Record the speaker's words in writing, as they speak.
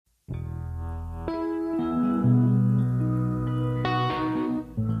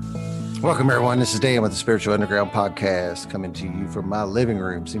Welcome, everyone. This is Dan with the Spiritual Underground Podcast, coming to you from my living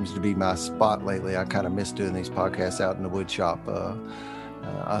room. Seems to be my spot lately. I kind of miss doing these podcasts out in the wood shop.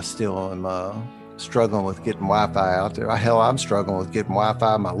 I still am struggling with getting Wi-Fi out there. Hell, I'm struggling with getting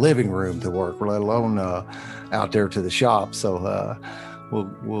Wi-Fi in my living room to work, let alone out there to the shop. So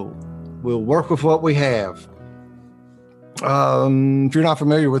we'll work with what we have. If you're not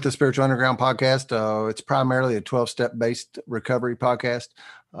familiar with the Spiritual Underground Podcast, it's primarily a 12-step based recovery podcast.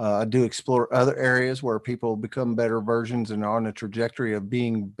 I do explore other areas where people become better versions and are on a trajectory of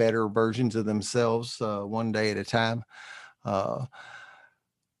being better versions of themselves one day at a time.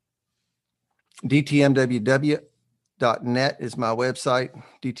 DTMWW.net is my website.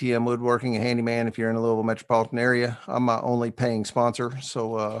 DTM Woodworking and Handyman if you're in the Louisville metropolitan area. I'm my only paying sponsor,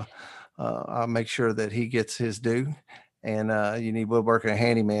 so I'll make sure that he gets his due. And you need woodworking and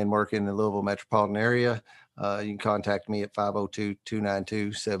handyman work in the Louisville metropolitan area, you can contact me at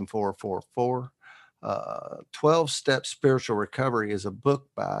 502-292-7444. 12-Step Spiritual Recovery is a book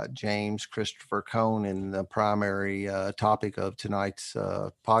by James Christopher Cohn, and the primary topic of tonight's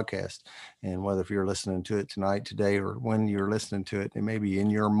podcast. And whether if you're listening to it tonight, today, or when you're listening to it, it may be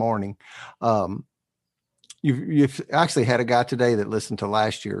in your morning. You've actually had a guy today that listened to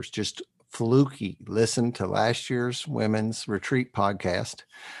last year's, just fluky, listened to last year's women's retreat podcast.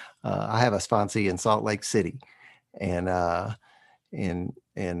 I have a sponsee in Salt Lake City, and I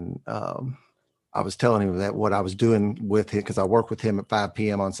was telling him that what I was doing with him, because I work with him at 5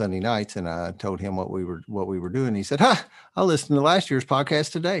 p.m. on Sunday nights, and I told him what we were doing. He said, I listened to last year's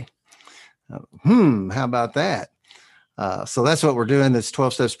podcast today. How about that? So that's what we're doing. This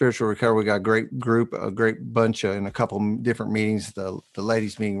 12-step spiritual recovery. We got a great group, a great bunch in a couple different meetings. The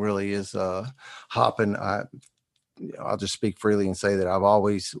ladies meeting really is hopping. I'll just speak freely and say that I've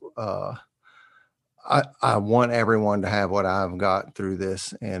always, I want everyone to have what I've got through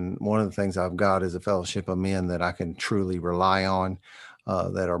this. And one of the things I've got is a fellowship of men that I can truly rely on,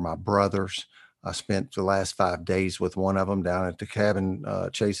 that are my brothers. I spent the last 5 days with one of them down at the cabin,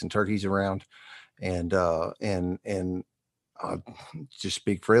 chasing turkeys around. And I'll just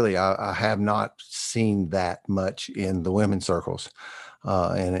speak freely. I have not seen that much in the women's circles.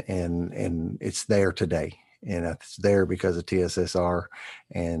 And it's there today. And it's there because of TSSR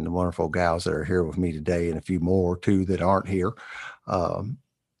and the wonderful gals that are here with me today, and a few more too that aren't here.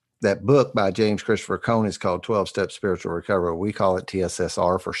 That book by James Christopher Cohn is called 12-Step Spiritual Recovery. We call it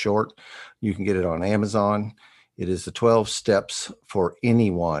TSSR for short. You can get it on Amazon. It is the 12 steps for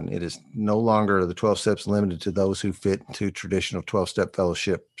anyone. It is no longer the 12 steps limited to those who fit into traditional 12-step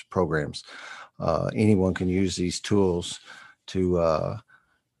fellowship programs. Anyone can use these tools to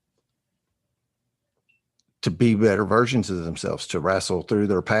be better versions of themselves, to wrestle through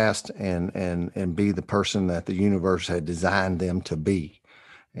their past and be the person that the universe had designed them to be.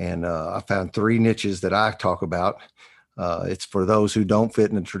 And I found 3 niches that I talk about. It's for those who don't fit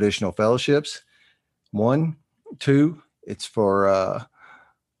in the traditional fellowships. 1, 2, it's for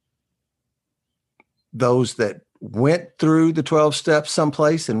those that went through the 12 steps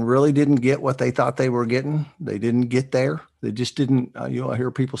someplace and really didn't get what they thought they were getting. They didn't get there. They just didn't, I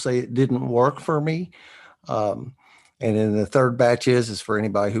hear people say it didn't work for me. And then the third batch is for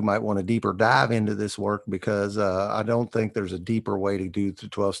anybody who might want to deeper dive into this work, because I don't think there's a deeper way to do the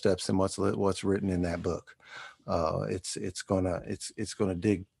 12 steps than what's written in that book. It's gonna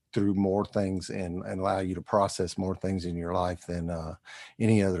dig through more things and allow you to process more things in your life than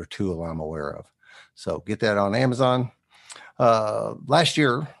any other tool I'm aware of. So get that on Amazon. Last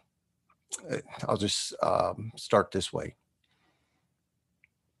year, I'll just start this way.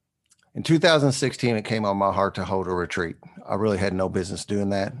 In 2016, it came on my heart to hold a retreat. I really had no business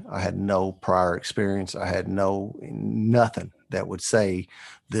doing that. I had no prior experience. I had nothing that would say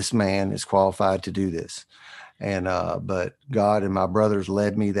this man is qualified to do this. And but God and my brothers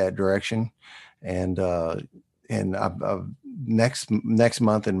led me that direction. And next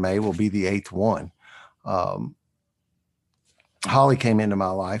month in May will be the 8th one. Holly came into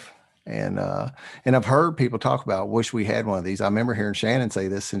my life. And I've heard people talk about, wish we had one of these. I remember hearing Shannon say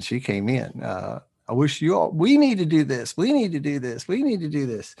this since she came in. I wish we need to do this. We need to do this. We need to do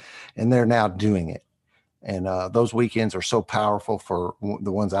this. And they're now doing it. And those weekends are so powerful for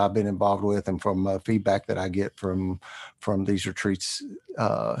the ones I've been involved with, and from feedback that I get from these retreats.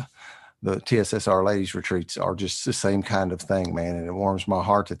 The TSSR ladies retreats are just the same kind of thing, man. And it warms my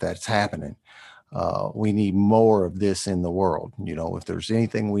heart that that's happening. We need more of this in the world. If there's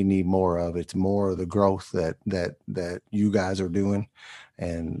anything we need more of, it's more of the growth that you guys are doing,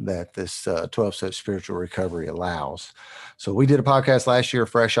 and that this 12-step spiritual recovery allows. So we did a podcast last year,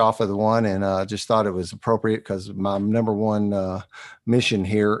 fresh off of the one, and just thought it was appropriate because my number one mission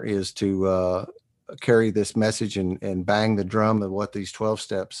here is to carry this message and bang the drum of what these 12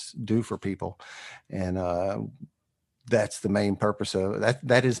 steps do for people. And that's the main purpose of that.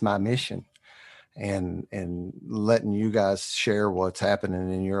 That is my mission. And letting you guys share what's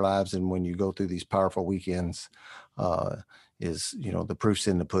happening in your lives. And when you go through these powerful weekends, is, the proof's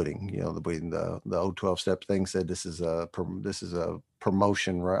in the pudding. The old 12-step thing said this is a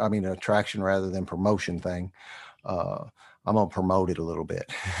promotion, attraction rather than promotion thing. I'm going to promote it a little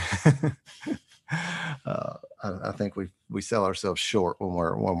bit. I think we sell ourselves short when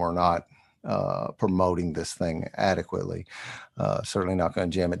we're not promoting this thing adequately. Certainly not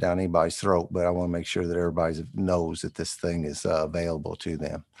going to jam it down anybody's throat, but I want to make sure that everybody knows that this thing is available to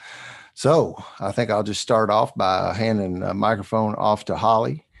them. So I think I'll just start off by handing a microphone off to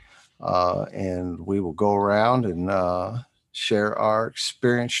Holly, and we will go around and share our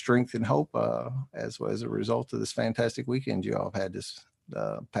experience, strength, and hope as a result of this fantastic weekend you all have had this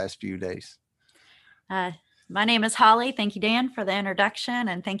past few days. My name is Holly. Thank you, Dan, for the introduction.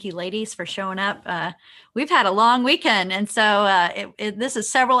 And thank you, ladies, for showing up. We've had a long weekend. And so this is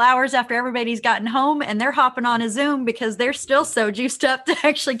several hours after everybody's gotten home, and they're hopping on a Zoom because they're still so juiced up to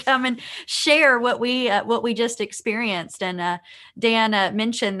actually come and share what we just experienced. And Dan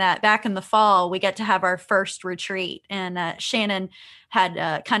mentioned that back in the fall, we get to have our first retreat. And Shannon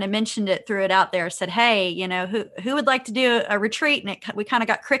had kind of mentioned it, threw it out there, said, hey, who would like to do a retreat? And we kind of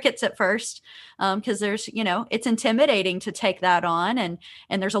got crickets at first because there's, it's intimidating to take that on, and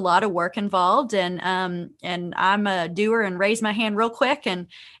there's a lot of work involved. And I'm a doer and raise my hand real quick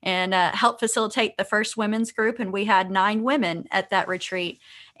and help facilitate the first women's group. And we had 9 women at that retreat.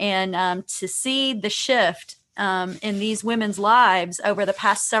 And to see the shift in these women's lives over the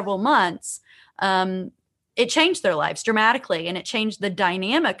past several months, it changed their lives dramatically, and it changed the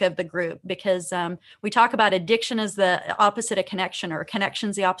dynamic of the group because we talk about addiction as the opposite of connection, or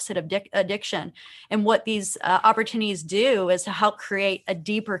connection's the opposite of addiction. And what these opportunities do is to help create a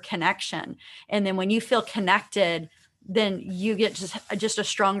deeper connection. And then when you feel connected, then you get just a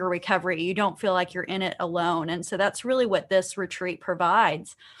stronger recovery. You don't feel like you're in it alone. And so that's really what this retreat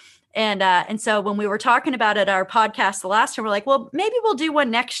provides. And so when we were talking about it, our podcast the last time, we're like, well, maybe we'll do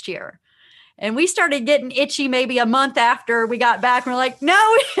one next year. And we started getting itchy maybe a month after we got back. And we're like,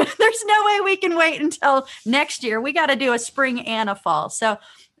 no, there's no way we can wait until next year. We got to do a spring and a fall. So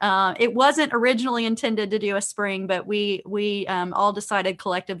it wasn't originally intended to do a spring, but we all decided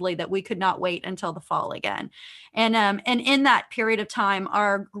collectively that we could not wait until the fall again. And in that period of time,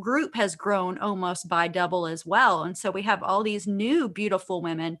 our group has grown almost by double as well. And so we have all these new beautiful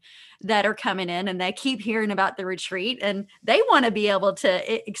women that are coming in, and they keep hearing about the retreat, and they want to be able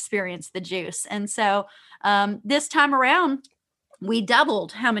to experience the juice. And so this time around, we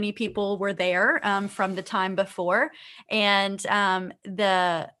doubled how many people were there from the time before. And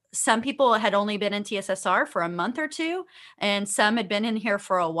some people had only been in TSSR for a month or two, and some had been in here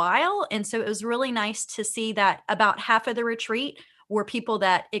for a while. And so it was really nice to see that about half of the retreat were people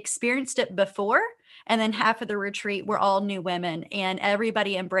that experienced it before, and then half of the retreat were all new women, and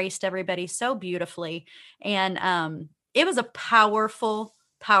everybody embraced everybody so beautifully. And it was a powerful,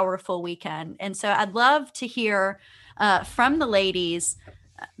 powerful weekend. And so I'd love to hear from the ladies,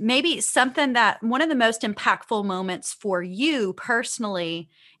 maybe something that one of the most impactful moments for you personally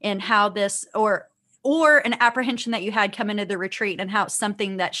in how this, or an apprehension that you had come into the retreat, and how it's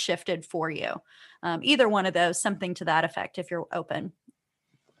something that shifted for you. Either one of those, something to that effect, if you're open.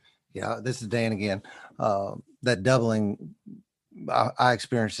 Yeah, this is Dan again. That doubling, I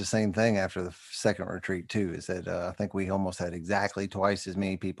experienced the same thing after the second retreat too, is that I think we almost had exactly twice as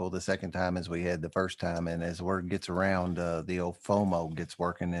many people the second time as we had the first time. And as word gets around, the old FOMO gets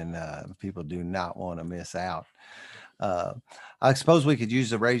working, and people do not want to miss out. I suppose we could use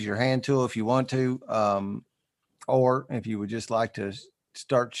the raise your hand tool if you want to, or if you would just like to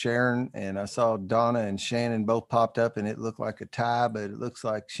start sharing. And I saw Donna and Shannon both popped up, and it looked like a tie, but it looks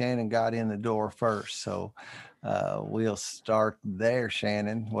like Shannon got in the door first. So we'll start there.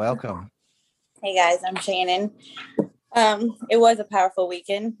 Shannon, welcome. Hey guys, I'm Shannon. It was a powerful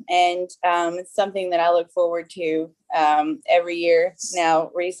weekend, and it's something that I look forward to every year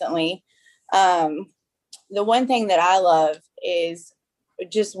now recently. The one thing that I love is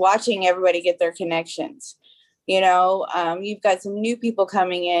just watching everybody get their connections. You've got some new people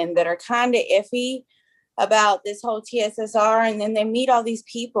coming in that are kind of iffy about this whole TSSR, and then they meet all these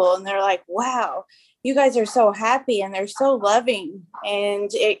people and they're like, wow, you guys are so happy and they're so loving, and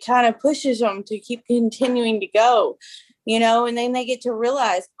it kind of pushes them to keep continuing to go. and then they get to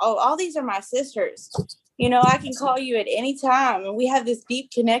realize, oh, all these are my sisters. I can call you at any time, and we have this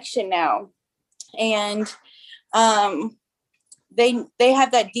deep connection now. And they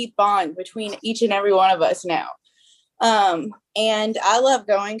have that deep bond between each and every one of us now. And I love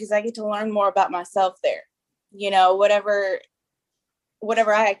going because I get to learn more about myself there, whatever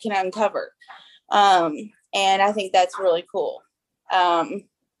I can uncover. And I think that's really cool.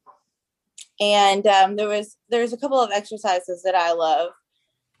 There's a couple of exercises that I love.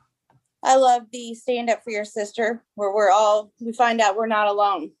 I love the stand up for your sister, where we find out we're not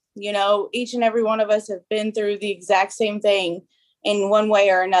alone. Each and every one of us have been through the exact same thing in one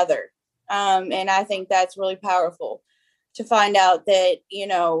way or another. And I think that's really powerful to find out that,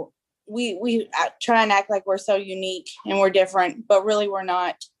 we try and act like we're so unique and we're different, but really we're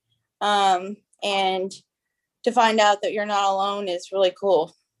not. And to find out that you're not alone is really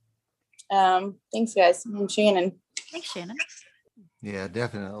cool. Thanks, guys. I'm Shannon. Thanks, Shannon. Yeah,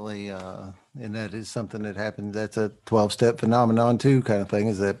 definitely. And that is something that happens. That's a 12-step phenomenon too, kind of thing,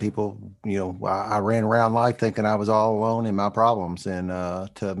 is that people, I ran around life thinking I was all alone in my problems, and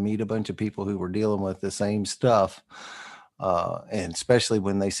to meet a bunch of people who were dealing with the same stuff, and especially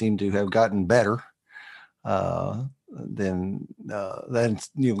when they seem to have gotten better, then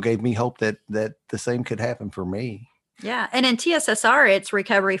gave me hope that the same could happen for me. Yeah. And in TSSR, it's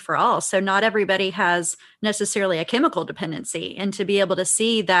recovery for all. So not everybody has necessarily a chemical dependency. And to be able to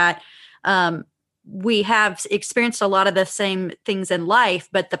see that we have experienced a lot of the same things in life,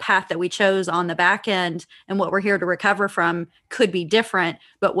 but the path that we chose on the back end and what we're here to recover from could be different.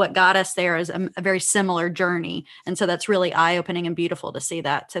 But what got us there is a very similar journey. And so that's really eye-opening and beautiful to see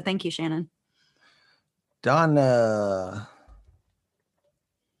that. So thank you, Shannon. Donna.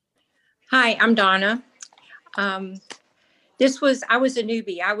 Hi, I'm Donna. I was a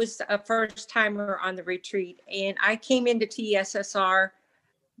newbie. I was a first timer on the retreat, and I came into TSSR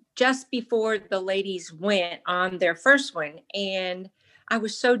just before the ladies went on their first one. And I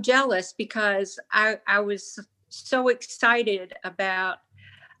was so jealous because I was so excited about,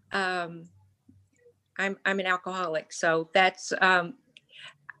 I'm an alcoholic. So that's,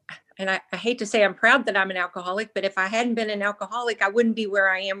 and I hate to say I'm proud that I'm an alcoholic, but if I hadn't been an alcoholic, I wouldn't be where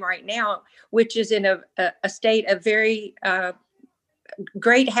I am right now, which is in a state of very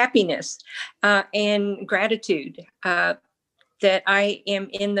great happiness and gratitude that I am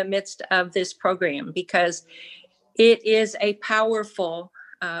in the midst of this program, because it is a powerful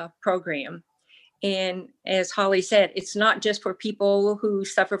program. And as Holly said, it's not just for people who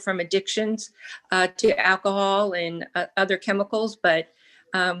suffer from addictions to alcohol and other chemicals, but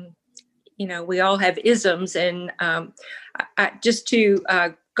we all have isms. And just to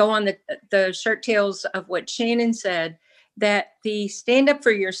go on the shirt tails of what Shannon said, that the Stand Up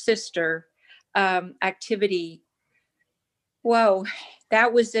for Your Sister activity, whoa,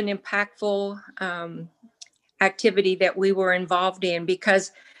 that was an impactful activity that we were involved in,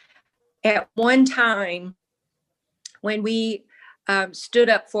 because at one time when we stood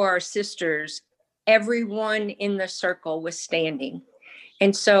up for our sisters, everyone in the circle was standing.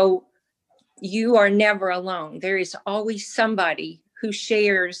 And so you are never alone. There is always somebody who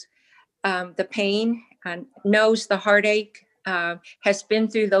shares the pain, knows the heartache, has been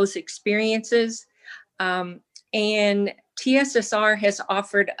through those experiences. And TSSR has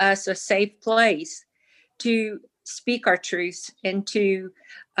offered us a safe place to speak our truths and to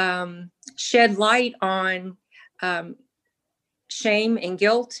shed light on shame and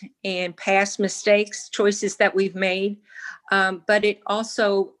guilt and past mistakes, choices that we've made. But it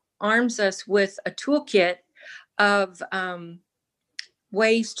also arms us with a toolkit of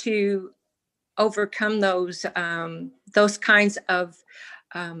ways to overcome those kinds of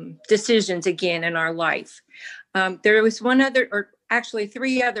decisions again in our life. There was one other, or actually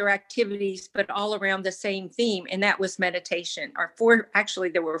three other activities, but all around the same theme, and that was meditation.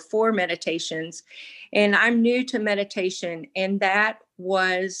 There were 4 meditations, and I'm new to meditation, and that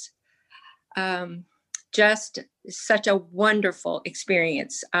was just such a wonderful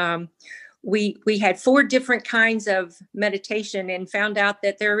experience. We had 4 different kinds of meditation and found out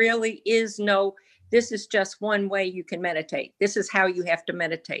that there really is this is just one way you can meditate. This is how you have to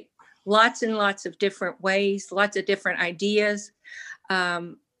meditate. Lots and lots of different ways, lots of different ideas.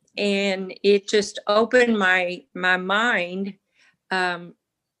 And it just opened my mind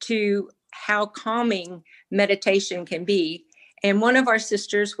to how calming meditation can be. And one of our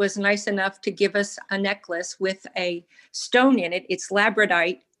sisters was nice enough to give us a necklace with a stone in it. It's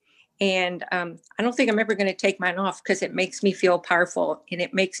labradorite. And I don't think I'm ever going to take mine off because it makes me feel powerful and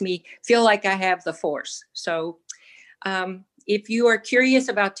it makes me feel like I have the force. So if you are curious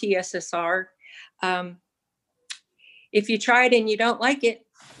about TSSR, if you try it and you don't like it,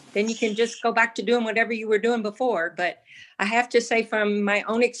 then you can just go back to doing whatever you were doing before. But I have to say, from my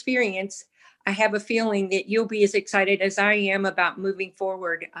own experience, I have a feeling that you'll be as excited as I am about moving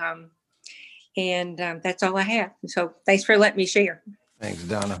forward. That's all I have. So thanks for letting me share. Thanks,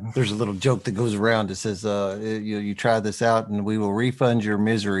 Donna. There's a little joke that goes around that says, you try this out and we will refund your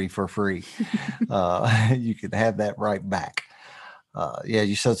misery for free. You can have that right back. Yeah,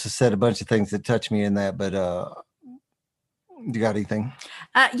 you said a bunch of things that touch me in that, but you got anything?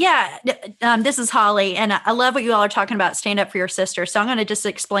 This is Holly, and I love what you all are talking about. Stand up for your sister. So I'm going to just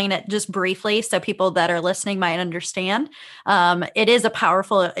explain it just briefly so people that are listening might understand. It is a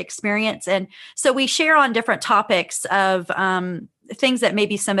powerful experience. And so we share on different topics of things that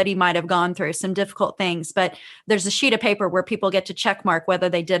maybe somebody might have gone through, some difficult things, but there's a sheet of paper where people get to check mark whether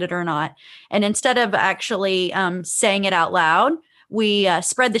they did it or not. And instead of actually saying it out loud, we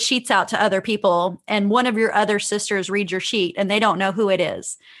spread the sheets out to other people, and one of your other sisters reads your sheet and they don't know who it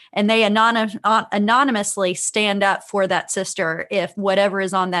is. And they anonymously stand up for that sister if whatever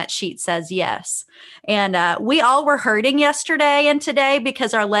is on that sheet says yes. And we all were hurting yesterday and today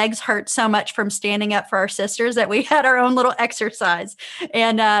because our legs hurt so much from standing up for our sisters that we had our own little exercise.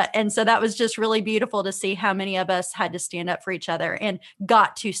 And so that was just really beautiful to see how many of us had to stand up for each other and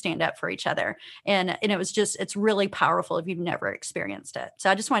got to stand up for each other. And it was just, it's really powerful if you've never experienced it. So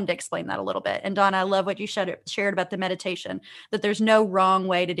I just wanted to explain that a little bit. And Donna, I love what you shared about the meditation, that there's no wrong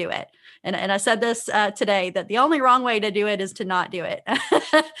way to do it. And I said this today, that the only wrong way to do it is to not do it,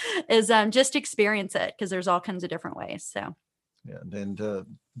 is just experience it, because there's all kinds of different ways. So. Yeah, and to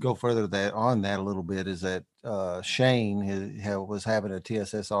go further on that a little bit is that Shane was having a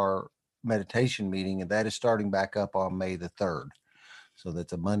TSSR meditation meeting, and that is starting back up on May the 3rd. So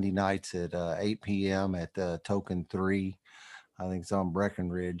that's a Monday nights at 8 p.m. at Token 3. I think it's on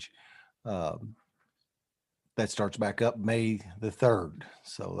Breckenridge. That starts back up May the 3rd.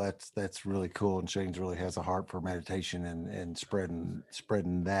 So that's really cool. And Shane's really has a heart for meditation and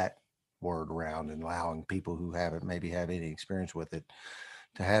spreading that word around and allowing people who haven't maybe have any experience with it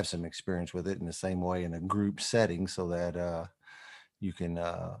to have some experience with it in the same way in a group setting, so that you can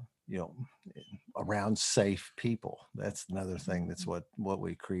around safe people. That's another thing. That's what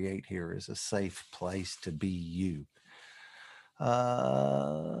we create here, is a safe place to be you.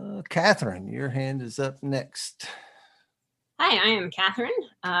 Catherine, your hand is up next. Hi, I am Catherine.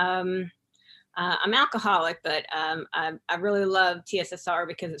 I'm alcoholic, but I really love TSSR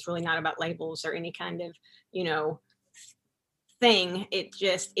because it's really not about labels or any kind of, thing.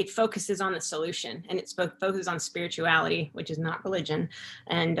 It focuses on the solution, and it's focuses on spirituality, which is not religion.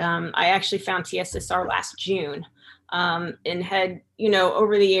 And I actually found TSSR last June, and had,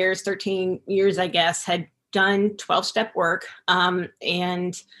 over the years, 13 years, I guess, had done 12-step work.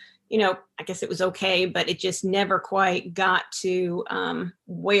 And I guess it was okay, but it just never quite got to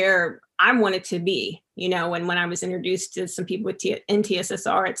where I wanted to be, and when I was introduced to some people with in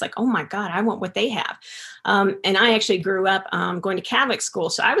TSSR, it's like, oh my God, I want what they have. And I actually grew up going to Catholic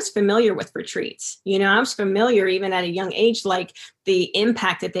school. So I was familiar with retreats. I was familiar even at a young age, like the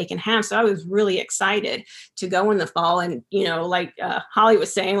impact that they can have. So I was really excited to go in the fall. And, like Holly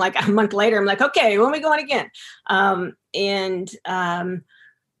was saying, like a month later, I'm like, okay, when are we going again?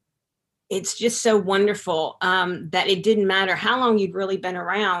 It's just so wonderful that it didn't matter how long you'd really been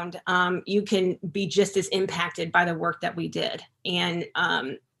around. You can be just as impacted by the work that we did. And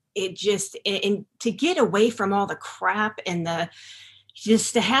and to get away from all the crap and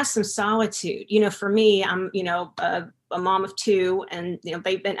just to have some solitude. For me, I'm, a mom of 2, and,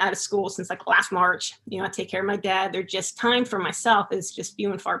 they've been out of school since like last March. I take care of my dad. They're just time for myself is just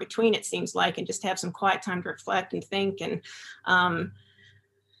few and far between, it seems like, and just have some quiet time to reflect and think. And,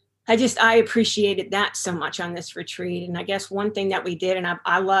 I appreciated that so much on this retreat. And I guess one thing that we did, and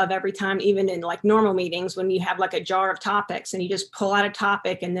I love every time, even in like normal meetings, when you have like a jar of topics and you just pull out a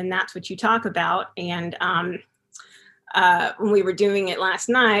topic and then that's what you talk about. And when we were doing it last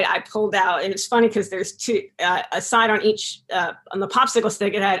night, I pulled out, and it's funny because there's a side on each, on the popsicle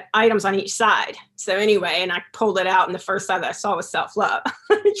stick, it had items on each side. So anyway, and I pulled it out, and the first side that I saw was self-love.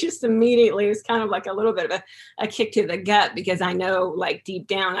 Just immediately, it was kind of like a little bit of a kick to the gut, because I know like deep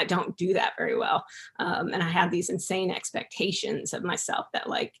down, I don't do that very well. And I have these insane expectations of myself that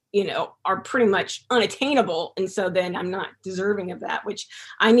are pretty much unattainable. And so then I'm not deserving of that, which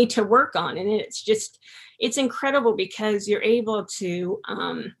I need to work on. And it's incredible because you're able to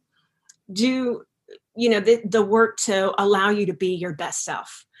do, the work to allow you to be your best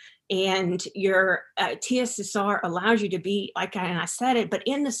self. And your TSSR allows you to be, like I said it, but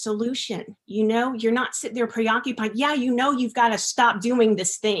in the solution, you're not sitting there preoccupied. Yeah, you've got to stop doing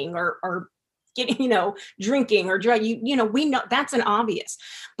this thing or getting, drinking or drug, we know that's an obvious,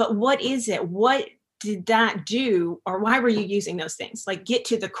 but what is it? What did that do, or why were you using those things? Like, get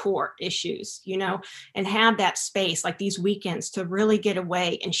to the core issues, and have that space, like these weekends, to really get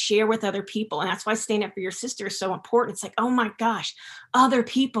away and share with other people. And that's why Stand Up for Your Sister is so important. It's like, oh my gosh, other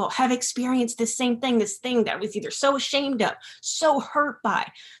people have experienced this same thing, this thing that I was either so ashamed of, so hurt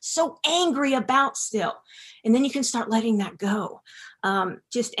by, so angry about still. And then you can start letting that go.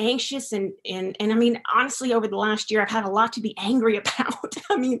 Just anxious. And I mean, honestly, over the last year, I've had a lot to be angry about.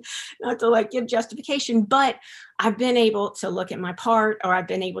 I mean, not to like give justification, but I've been able to look at my part, or I've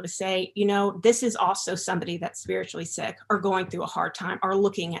been able to say, this is also somebody that's spiritually sick or going through a hard time or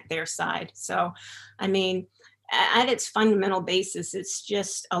looking at their side. So, I mean, at its fundamental basis, it's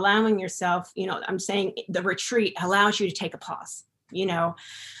just allowing yourself, I'm saying the retreat allows you to take a pause,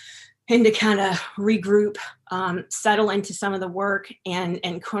 and to kind of regroup, settle into some of the work, and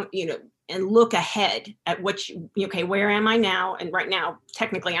look ahead at where am I now? And right now,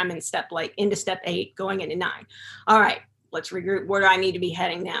 technically, I'm into step 8, going into 9. All right, let's regroup. Where do I need to be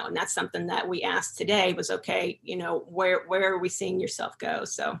heading now? And that's something that we asked today was, okay, where are we seeing yourself go?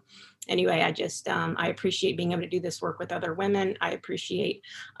 So anyway, I just, I appreciate being able to do this work with other women. I appreciate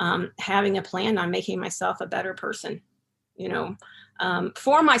having a plan on making myself a better person,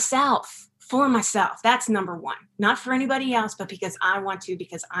 for myself. That's number one, not for anybody else, but because I want to,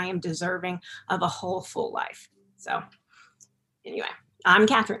 because I am deserving of a whole full life. So anyway, I'm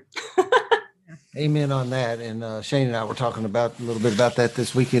Catherine. Amen on that. And Shane and I were talking about a little bit about that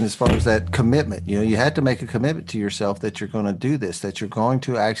this weekend, as far as that commitment. You had to make a commitment to yourself that you're going to do this, that you're going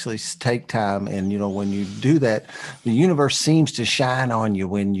to actually take time. And, when you do that, the universe seems to shine on you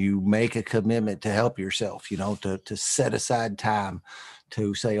when you make a commitment to help yourself, to set aside time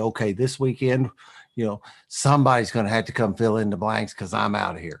to say, okay, this weekend, somebody's going to have to come fill in the blanks because I'm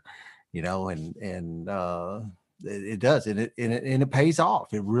out of here, it does. And it pays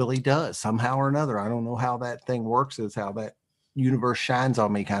off. It really does, somehow or another. I don't know how that thing works. It's how that universe shines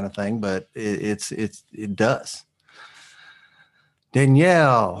on me kind of thing, but it does.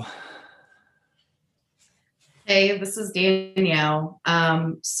 Danielle. Hey, this is Danielle.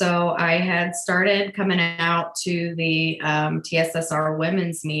 So I had started coming out to the TSSR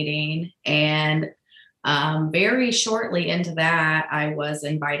women's meeting, and very shortly into that, I was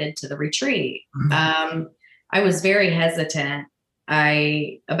invited to the retreat. I was very hesitant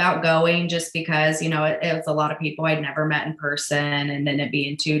about going, just because, it was a lot of people I'd never met in person, and then it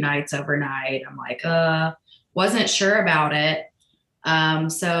being 2 nights overnight. I'm like, wasn't sure about it.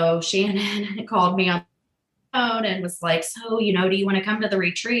 So Shannon called me on the phone and was like, so, do you want to come to the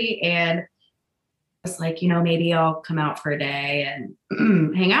retreat? And I was like, maybe I'll come out for a day and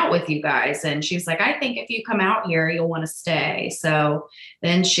hang out with you guys. And she's like, I think if you come out here, you'll want to stay. So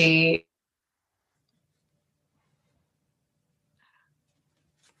then she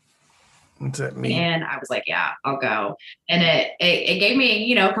What's that mean? And I was like, yeah, I'll go. And it gave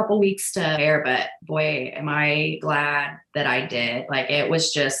me, a couple weeks to prepare, but boy, am I glad that I did. Like, it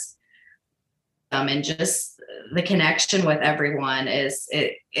was just, and just the connection with everyone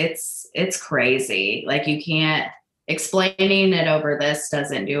it's crazy. Like, you can't, explaining it over this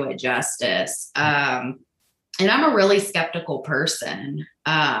doesn't do it justice. And I'm a really skeptical person.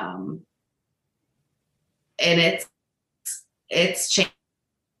 And it's changed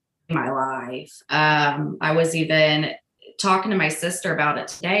my life. I was even talking to my sister about it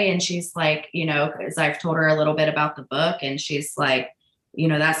today, and she's like, because I've told her a little bit about the book, and she's like,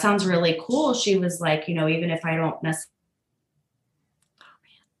 that sounds really cool. She was like, even if I don't necessarily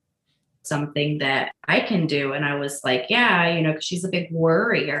something that I can do. And I was like, yeah, because she's a big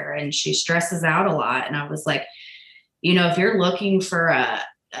worrier and she stresses out a lot. And I was like, if you're looking for a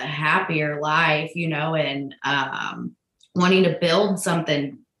happier life, and wanting to build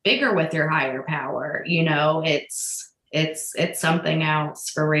something bigger with your higher power, it's something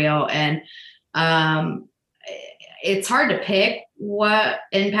else for real. And it's hard to pick what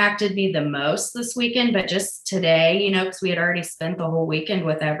impacted me the most this weekend, but just today, because we had already spent the whole weekend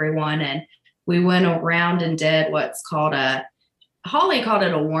with everyone, and we went around and did what's called Holly called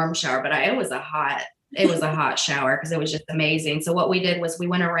it a warm shower, but it was a hot shower, because it was just amazing. So what we did was we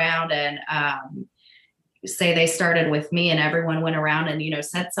went around and, say they started with me, and everyone went around and,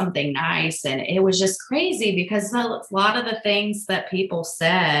 said something nice. And it was just crazy, because a lot of the things that people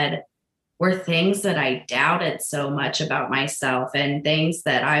said were things that I doubted so much about myself, and things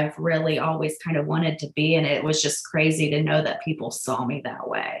that I've really always kind of wanted to be. And it was just crazy to know that people saw me that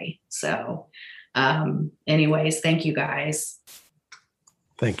way. So anyways, thank you guys.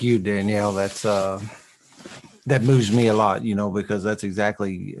 Thank you, Danielle. That's that moves me a lot, because that's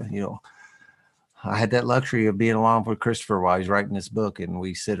exactly, I had that luxury of being along with Christopher while he's writing this book, and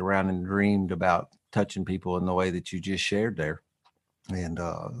we sit around and dreamed about touching people in the way that you just shared there. And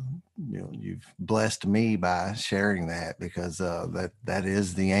you've blessed me by sharing that, because that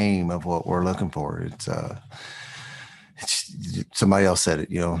is the aim of what we're looking for. It's somebody else said it.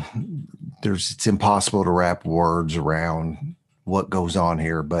 It's impossible to wrap words around what goes on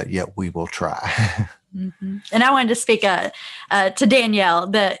here, but yet we will try. Mm-hmm. And I wanted to speak to Danielle,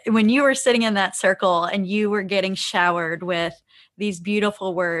 that when you were sitting in that circle and you were getting showered with these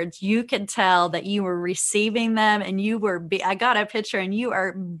beautiful words, you could tell that you were receiving them, and you were, I got a picture, and you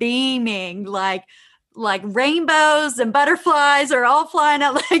are beaming like rainbows and butterflies are all flying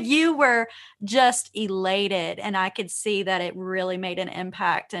out. Like you were just elated. And I could see that it really made an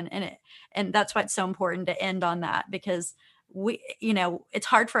impact. And that's why it's so important to end on that, because it's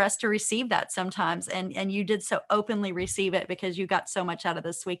hard for us to receive that sometimes. And you did so openly receive it, because you got so much out of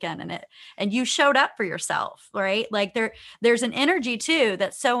this weekend, and you showed up for yourself, right? Like there's an energy too,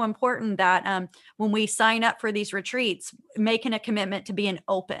 that's so important, that when we sign up for these retreats, making a commitment to being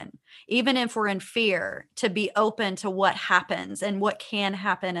open, even if we're in fear, to be open to what happens and what can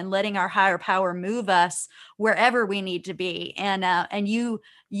happen, and letting our higher power move us wherever we need to be. And you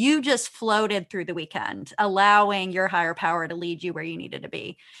just floated through the weekend, allowing your higher power to lead you where you needed to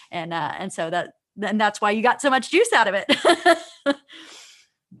be. And so that's why you got so much juice out of it.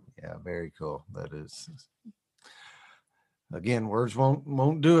 Yeah, very cool. That is, again, words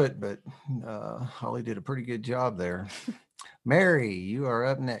won't do it, but Holly did a pretty good job there. Mary, you are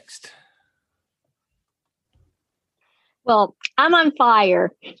up next. Well, I'm on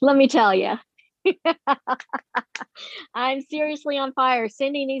fire, let me tell you. I'm seriously on fire.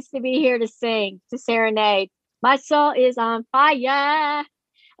 Cindy needs to be here to sing, to serenade. My soul is on fire.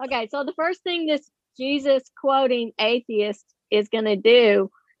 Okay, so the first thing this Jesus quoting atheist is going to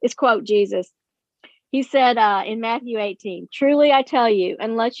do is quote Jesus. He said in Matthew 18, "Truly I tell you,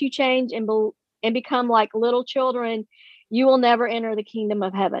 unless you change and become like little children, you will never enter the kingdom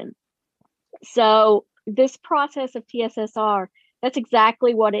of heaven." So this process of TSSR, that's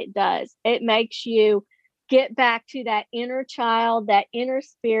exactly what it does. It makes you get back to that inner child, that inner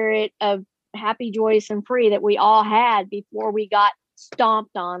spirit of happy, joyous, and free that we all had before we got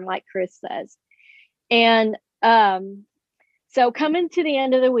stomped on, like Chris says. And so coming to the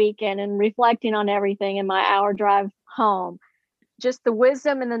end of the weekend and reflecting on everything in my hour drive home, just the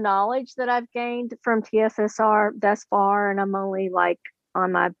wisdom and the knowledge that I've gained from TSSR thus far, and I'm only like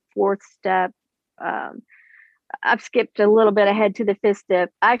on my 4th step. I've skipped a little bit ahead to the 5th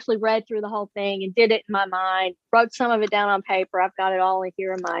step. I actually read through the whole thing and did it in my mind, wrote some of it down on paper. I've got it all in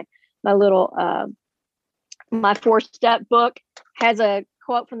here in my little, my 4-step book has a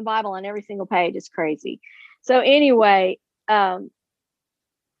quote from the Bible on every single page. It's crazy. So anyway, so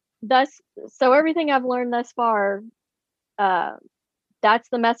everything I've learned thus far, that's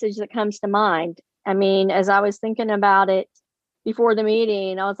the message that comes to mind. I mean, as I was thinking about it before the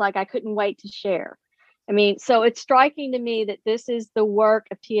meeting, I was like, I couldn't wait to share. I mean, so it's striking to me that this is the work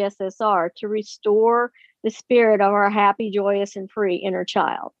of TSSR, to restore the spirit of our happy, joyous, and free inner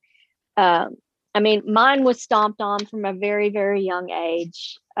child. I mean, mine was stomped on from a very, very young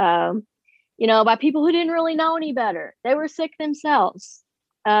age, by people who didn't really know any better. They were sick themselves.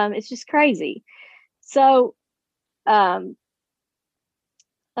 It's just crazy. So anyway,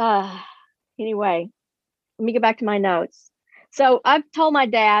 let me get back to my notes. So I've told my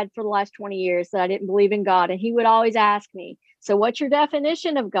dad for the last 20 years that I didn't believe in God. And he would always ask me, so what's your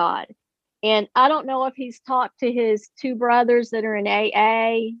definition of God? And I don't know if he's talked to his 2 brothers that are in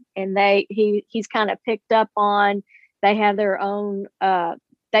AA, and he's kind of picked up on, they have their own,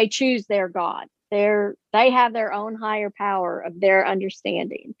 they choose their God. They have their own higher power of their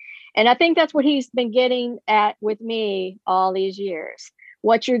understanding. And I think that's what he's been getting at with me all these years.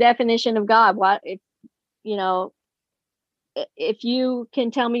 What's your definition of God? If you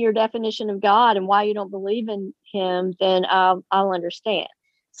can tell me your definition of God and why you don't believe in him, then I'll understand.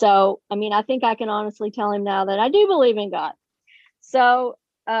 So, I mean, I think I can honestly tell him now that I do believe in God. So,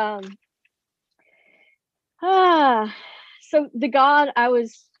 so the God I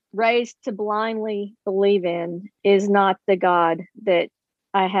was raised to blindly believe in is not the God that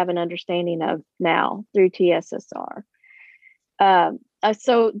I have an understanding of now through TSSR.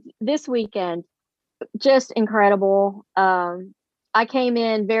 So this weekend, just incredible. I came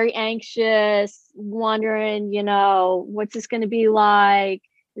in very anxious, wondering, what's this going to be like?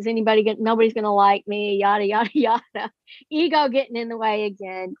 Is nobody's going to like me, yada, yada, yada. Ego getting in the way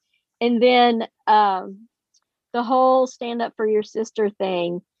again. And then the whole stand up for your sister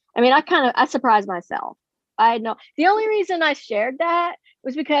thing. I mean, I surprised myself. The only reason I shared that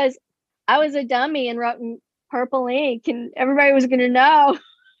was because I was a dummy and wrote in purple ink, and everybody was going to know.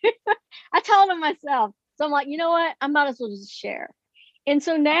 I told them myself. So I'm like, you know what? I might as well just share. And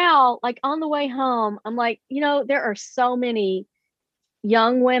so now, like on the way home, I'm like, there are so many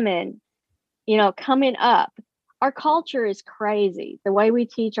young women, coming up. Our culture is crazy. The way we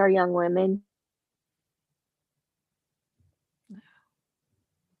teach our young women.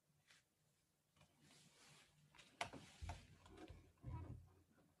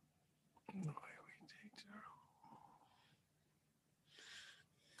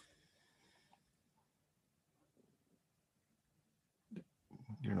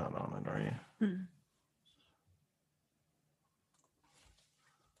 You're not on it, are you? Mm.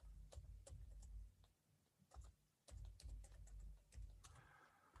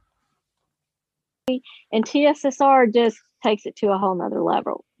 And TSSR just takes it to a whole nother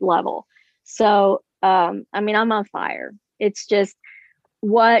level. So, I'm on fire. It's just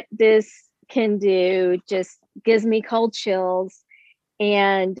what this can do just gives me cold chills.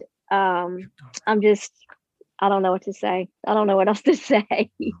 And I don't know what to say. I don't know what else to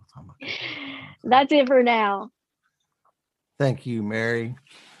say. That's it for now. Thank you, Mary.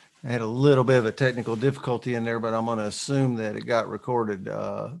 I had a little bit of a technical difficulty in there, but I'm going to assume that it got recorded.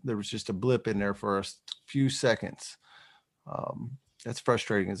 There was just a blip in there for a few seconds. That's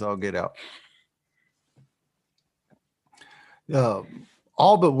frustrating as all get out.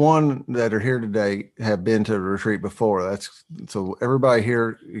 All but one that are here today have been to the retreat before. So everybody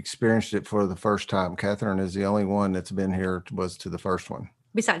here experienced it for the first time. Catherine is the only one that's been here, was to the first one.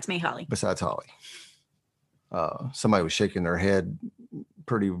 Besides me, Holly. Besides Holly. Somebody was shaking their head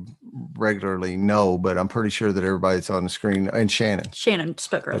pretty regularly. No, but I'm pretty sure that everybody's on the screen. And Shannon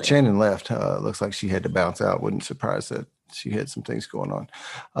spoke earlier. But Shannon left. Looks like she had to bounce out. Wouldn't surprise that she had some things going on.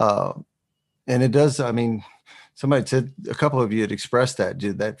 And it does, somebody said, a couple of you had expressed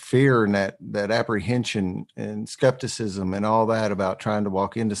that fear and that apprehension and skepticism and all that about trying to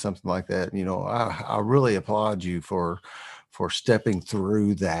walk into something like that. I really applaud you for stepping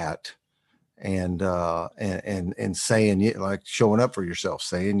through that and saying, like, showing up for yourself,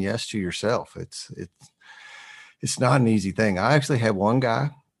 saying yes to yourself. It's not an easy thing. I actually had one guy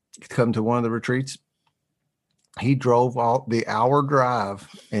come to one of the retreats. He drove all the hour drive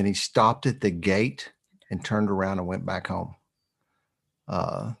and he stopped at the gate and turned around and went back home.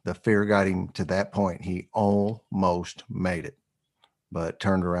 The fear got him to that point. He almost made it, but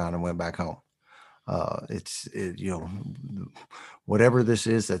turned around and went back home. Whatever this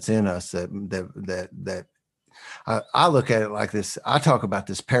is that's in us, that I look at it like this. I talk about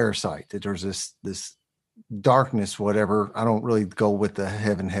this parasite, that there's this darkness, whatever. I don't really go with the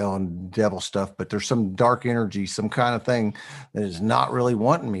heaven, hell, and devil stuff, but there's some dark energy, some kind of thing that is not really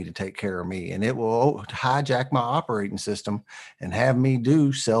wanting me to take care of me. And it will hijack my operating system and have me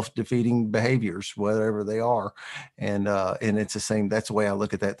do self-defeating behaviors, whatever they are. And it's the same. That's the way I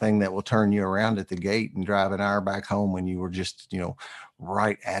look at that thing that will turn you around at the gate and drive an hour back home when you were just,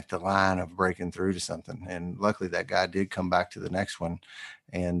 right at the line of breaking through to something. And luckily that guy did come back to the next one.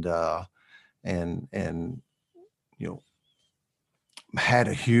 And had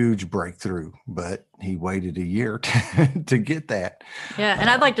a huge breakthrough, but he waited a year to get that. Yeah. And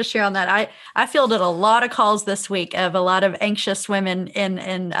I'd like to share on that. I fielded a lot of calls this week of a lot of anxious women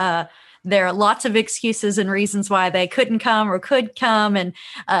and there are lots of excuses and reasons why they couldn't come or could come, and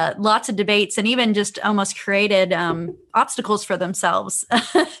lots of debates, and even just almost created obstacles for themselves,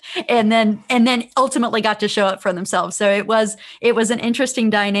 and then ultimately got to show up for themselves. So it was an interesting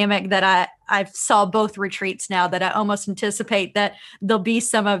dynamic that I saw both retreats now, that I almost anticipate that there'll be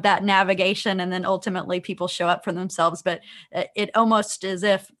some of that navigation, and then ultimately people show up for themselves. But it almost as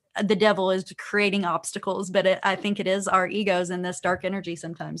if the devil is creating obstacles, but I think it is our egos and this dark energy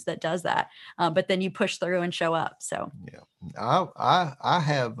sometimes that does that. But then you push through and show up. So yeah, I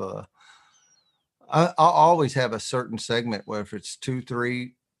have I always have a certain segment where if it's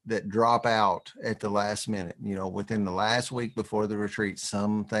 2-3 that drop out at the last minute, within the last week before the retreat,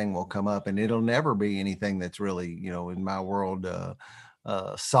 something will come up, and it'll never be anything that's really, in my world,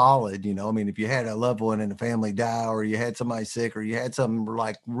 solid. If you had a loved one in the family die, or you had somebody sick, or you had some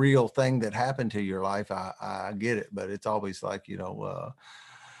like real thing that happened to your life, I get it. But it's always like, well,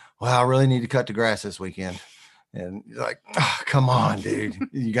 I really need to cut the grass this weekend. And you're like, oh, come on, dude,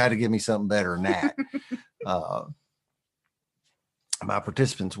 you got to give me something better than that. My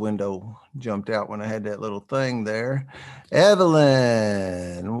participants window jumped out when I had that little thing there.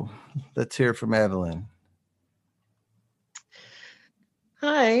 Evelyn, let's hear from Evelyn.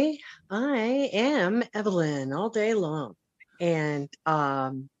 Hi, I am Evelyn all day long. And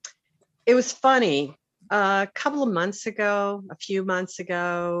it was funny. a couple of months ago, a few months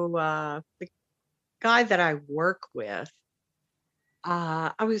ago, the guy that I work with,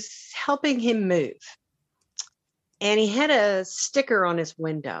 I was helping him move, and he had a sticker on his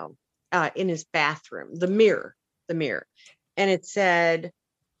window in his bathroom, the mirror, and it said,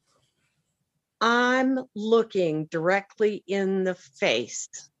 "I'm looking directly in the face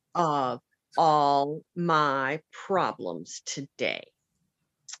of all my problems today."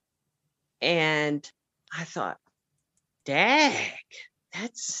 And I thought, dag,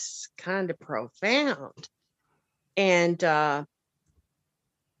 that's kind of profound. And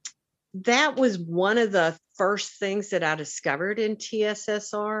that was one of the first things that I discovered in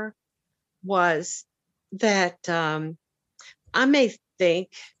TSSR, was that I may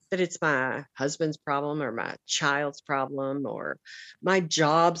think that it's my husband's problem or my child's problem or my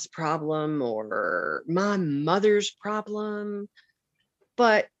job's problem or my mother's problem,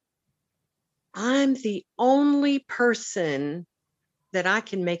 but I'm the only person that I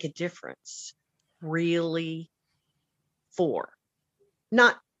can make a difference really for.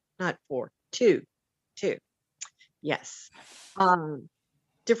 Not for, two. Yes.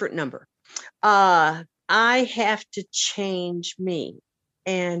 Different number. I have to change me.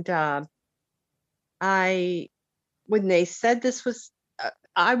 And when they said this was,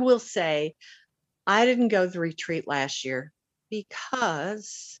 I will say, I didn't go to the retreat last year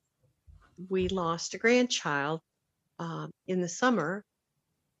because we lost a grandchild in the summer,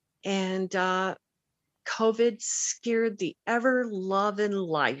 and COVID scared the ever loving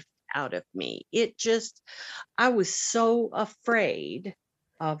life out of me. I was so afraid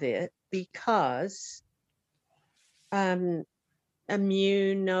of it because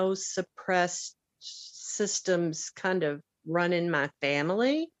immunosuppressed systems kind of run in my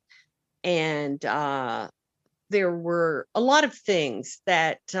family, and there were a lot of things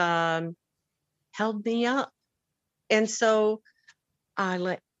that held me up, and so I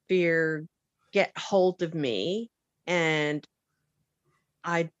let fear get hold of me, and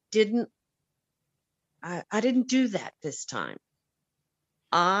I didn't do that this time.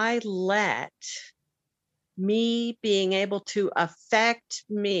 I let me being able to affect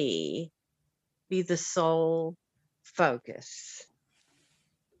me be the sole focus.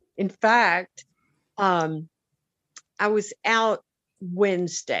 In fact, I was out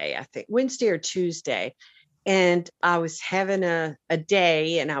Wednesday or Tuesday, and I was having a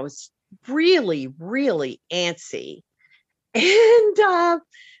day, and I was really, really antsy. And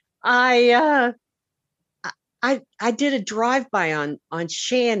I did a drive-by on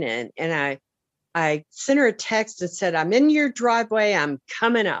Shannon, and I sent her a text and said, "I'm in your driveway, I'm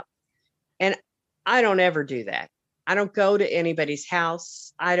coming up." And I don't ever do that. I don't go to anybody's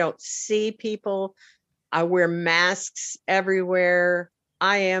house. I don't see people. I wear masks everywhere.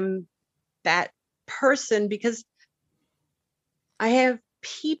 I am that person because I have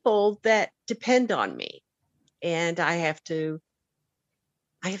people that depend on me, and I have to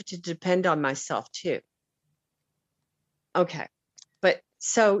depend on myself too. Okay. But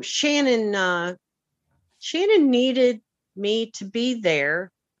so Shannon needed me to be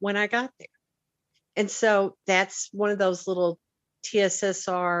there when I got there. And so that's one of those little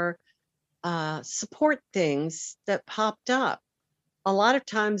TSSR support things that popped up. A lot of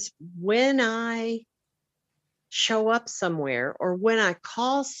times when I show up somewhere or when I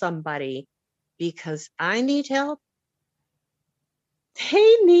call somebody because I need help,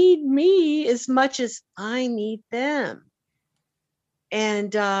 they need me as much as I need them.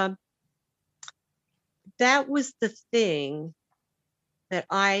 And that was the thing that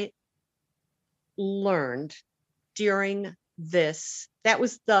I learned during this. That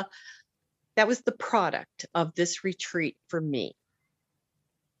was the product of this retreat for me.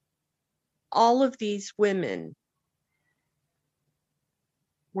 All of these women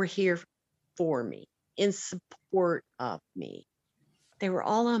were here for me, in support of me. They were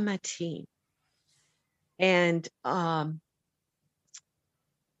all on my team. And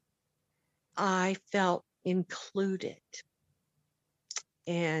I felt included.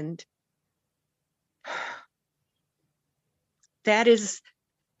 And that is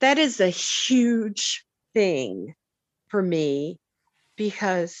a huge thing for me,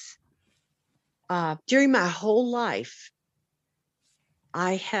 because during my whole life,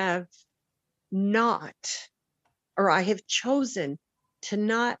 I have chosen to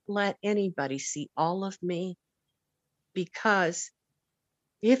not let anybody see all of me, because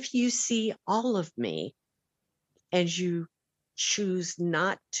if you see all of me and you choose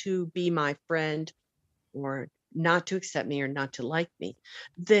not to be my friend or not to accept me or not to like me,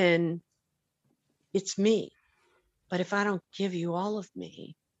 then it's me. But if I don't give you all of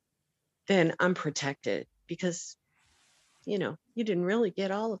me, then I'm protected because, you know, you didn't really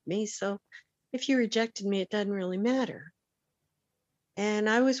get all of me. So if you rejected me, it doesn't really matter. And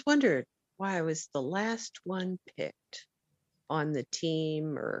I always wondered why I was the last one picked on the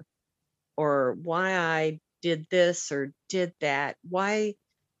team, or why I did this or did that, why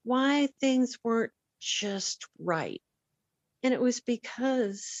things weren't just right. And it was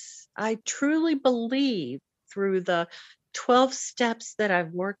because I truly believe through the 12 steps that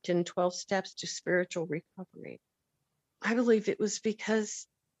I've worked in, 12 steps to spiritual recovery, I believe it was because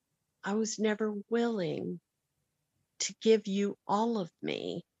I was never willing to give you all of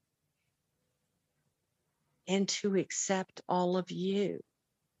me and to accept all of you.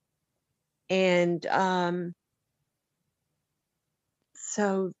 And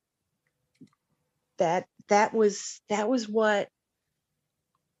so that was what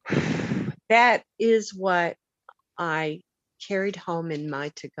that is what I carried home in my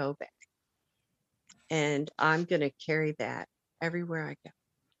to-go bag. And I'm going to carry that everywhere I go.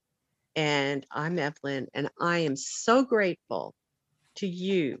 And I'm Evelyn, and I am so grateful to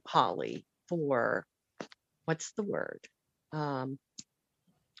you, Holly, for what's the word?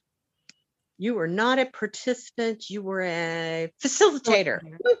 You were not a participant, you were a facilitator.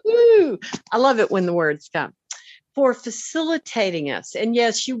 Woo-hoo! I love it when the words come. For facilitating us. And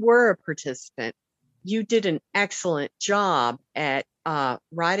yes, you were a participant. You did an excellent job at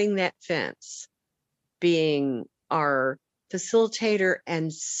riding that fence, being our facilitator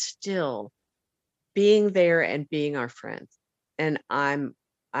and still being there and being our friend. And I'm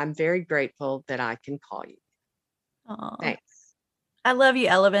very grateful that I can call you. Aw. Thanks. I love you,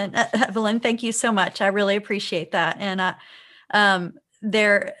 Evelyn. Thank you so much. I really appreciate that. And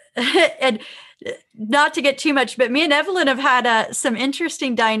there, and not to get too much, but me and Evelyn have had some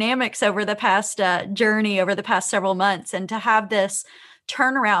interesting dynamics over the past journey, over the past several months, and to have this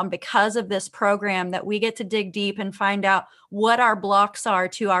turnaround because of this program that we get to dig deep and find out what our blocks are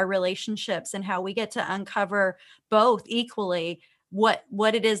to our relationships and how we get to uncover both equally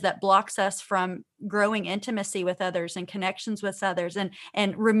what it is that blocks us from growing intimacy with others and connections with others,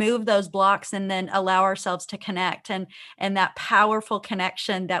 and remove those blocks and then allow ourselves to connect, and that powerful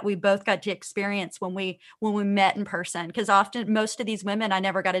connection that we both got to experience when we met in person. Because often most of these women I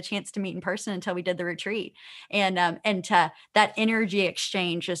never got a chance to meet in person until we did the retreat, and to that energy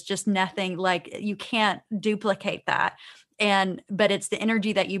exchange is just nothing, like you can't duplicate that. But it's the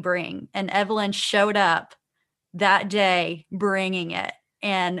energy that you bring, and Evelyn showed up that day bringing it,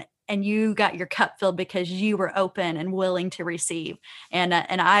 and you got your cup filled because you were open and willing to receive, and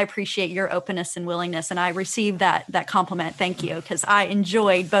I appreciate your openness and willingness, and I received that compliment. Thank you, because I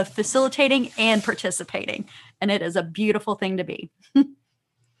enjoyed both facilitating and participating, and it is a beautiful thing to be.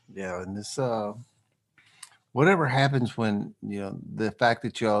 Yeah, and this whatever happens when, you know, the fact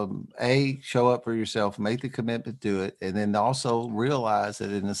that y'all show up for yourself, make the commitment to do it, and then also realize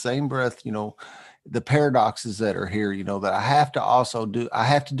that in the same breath, you know, the paradoxes that are here, you know, that I have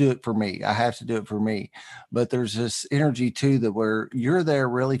to do it for me. I have to do it for me. But there's this energy too, that where you're there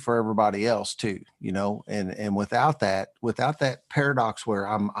really for everybody else too, you know, and without that paradox where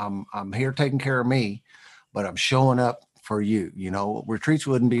I'm here taking care of me, but I'm showing up for you, you know, retreats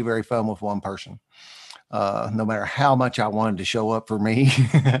wouldn't be very fun with one person. No matter how much I wanted to show up for me,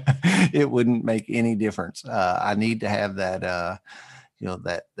 it wouldn't make any difference. I need to have that, you know,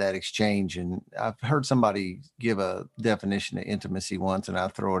 that exchange. And I've heard somebody give a definition of intimacy once, and I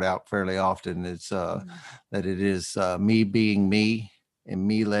throw it out fairly often. It's that it is me being me and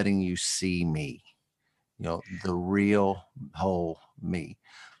me letting you see me, you know, the real whole me.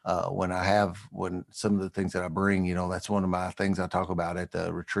 When some of the things that I bring, you know, that's one of my things I talk about at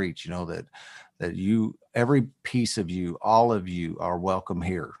the retreats, you know, that you, every piece of you, all of you are welcome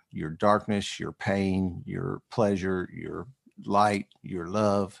here. Your darkness, your pain, your pleasure, your light, your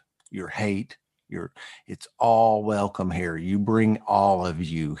love, your hate, it's all welcome here. You bring all of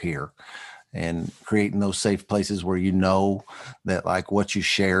you here, and creating those safe places where you know that, like, what you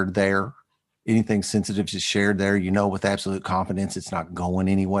shared there, anything sensitive is shared there, you know, with absolute confidence, it's not going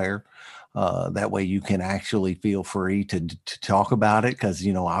anywhere. That way you can actually feel free to talk about it. Cause,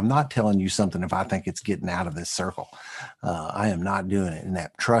 you know, I'm not telling you something if I think it's getting out of this circle. I am not doing it. And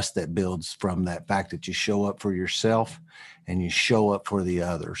that trust that builds from that fact that you show up for yourself and you show up for the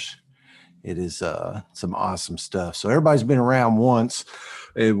others. It is some awesome stuff. So everybody's been around once,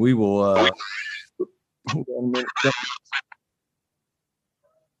 and we will hold on a minute.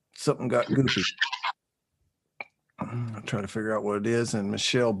 Something got goofy. I'm trying to figure out what it is, and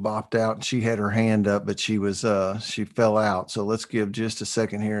Michelle bopped out, and she had her hand up, but she fell out. So let's give just a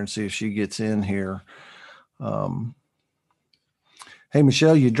second here and see if she gets in here. Hey,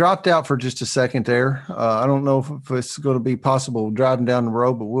 Michelle, you dropped out for just a second there. I don't know if it's going to be possible driving down the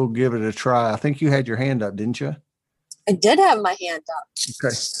road, but we'll give it a try. I think you had your hand up, didn't you? I did have my hand up.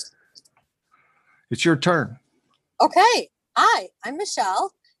 Okay. It's your turn. Okay. Hi, I'm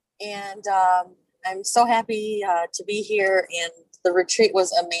Michelle, and I'm so happy to be here. And the retreat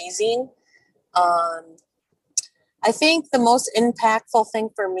was amazing. I think the most impactful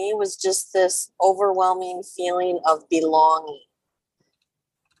thing for me was just this overwhelming feeling of belonging.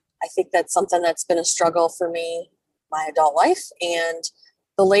 I think that's something that's been a struggle for me my adult life. And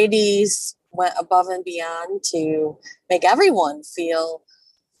the ladies went above and beyond to make everyone feel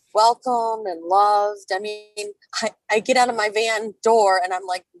welcome and loved. I mean, I get out of my van door and I'm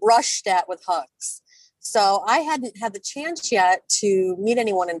like rushed at with hugs. So I hadn't had the chance yet to meet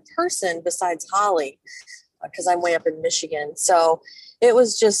anyone in person besides Holly, because I'm way up in Michigan. So it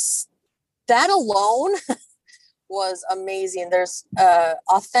was just that alone was amazing. There's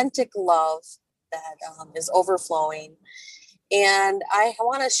authentic love that is overflowing. And I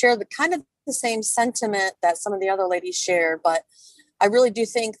want to share the kind of the same sentiment that some of the other ladies shared, but I really do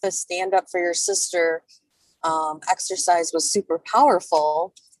think the stand up for your sister exercise was super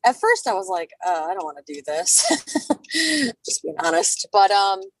powerful. At first I was like, I don't want to do this, just being honest. But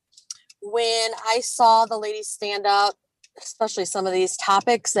when I saw the ladies stand up, especially some of these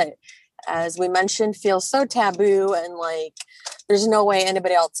topics that, as we mentioned, feel so taboo and like there's no way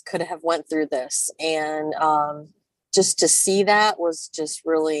anybody else could have went through this. And just to see that was just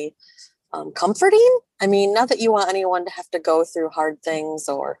really comforting. I mean, not that you want anyone to have to go through hard things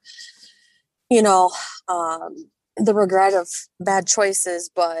or, you know, the regret of bad choices,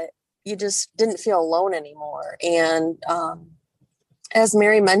 but you just didn't feel alone anymore. And as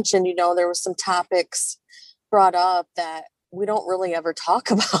Mary mentioned, you know, there were some topics brought up that we don't really ever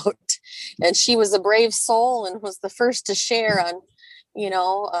talk about. And she was a brave soul and was the first to share on, you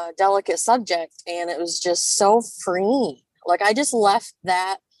know, a delicate subject. And it was just so free. Like I just left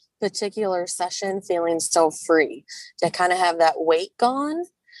that particular session feeling so free to kind of have that weight gone.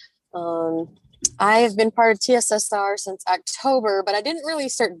 I have been part of TSSR since October, but I didn't really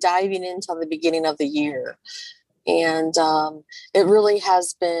start diving in until the beginning of the year. And it really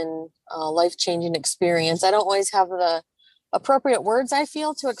has been a life-changing experience. I don't always have the appropriate words, I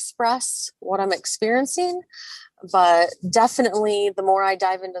feel, to express what I'm experiencing, but definitely the more I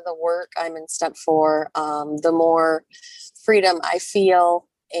dive into the work I'm in step 4, the more freedom I feel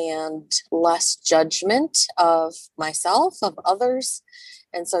and less judgment of myself, of others.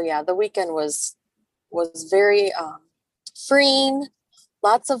 And so, yeah, the weekend was very freeing,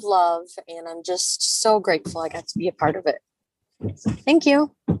 lots of love, and I'm just so grateful I got to be a part of it. Thank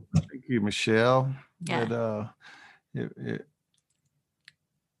you. Thank you, Michelle. Yeah.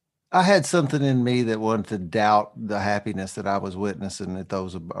 I had something in me that wanted to doubt the happiness that I was witnessing at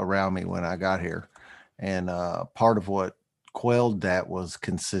those around me when I got here. And part of what quelled that was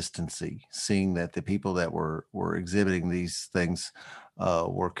consistency, seeing that the people that were exhibiting these things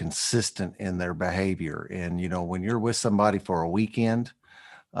were consistent in their behavior. And, you know, when you're with somebody for a weekend,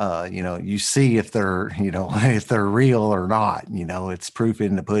 you know, you see if they're, you know, if they're real or not, you know, it's proof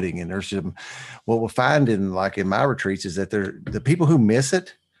in the pudding. And there's some, what we'll find in my retreats is that the people who miss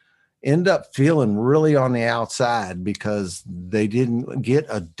it end up feeling really on the outside because they didn't get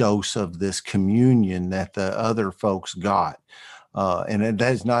a dose of this communion that the other folks got. And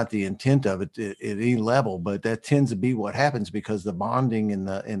that is not the intent of it at any level, but that tends to be what happens because the bonding and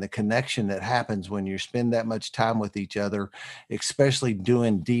the connection that happens when you spend that much time with each other, especially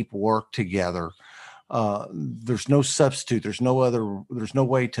doing deep work together. There's no substitute. There's no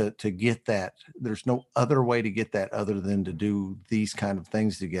way to get that. There's no other way to get that other than to do these kind of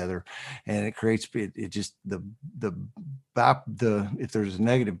things together. And it creates, it just, if there's a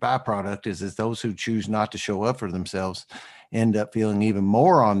negative byproduct is those who choose not to show up for themselves end up feeling even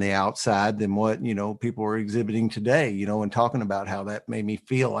more on the outside than what, you know, people are exhibiting today, you know, and talking about how that made me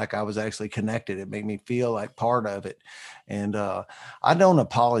feel like I was actually connected. It made me feel like part of it. And I don't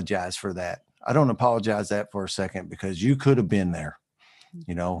apologize for that. I don't apologize that for a second because you could have been there,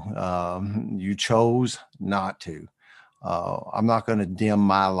 you know, you chose not to. I'm not going to dim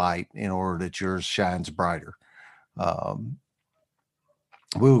my light in order that yours shines brighter.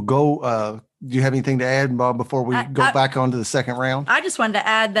 We'll go. Do you have anything to add, Bob, before we go back onto the second round? I just wanted to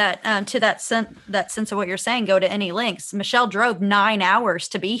add that to that sense of what you're saying, go to any links. Michelle drove 9 hours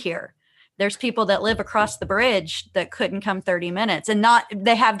to be here. There's people that live across the bridge that couldn't come 30 minutes and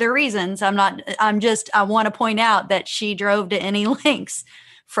they have their reasons. I want to point out that she drove to any links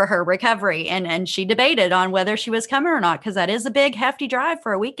for her recovery. And she debated on whether she was coming or not, because that is a big, hefty drive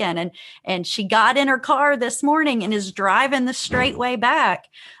for a weekend. And she got in her car this morning and is driving the straight way back,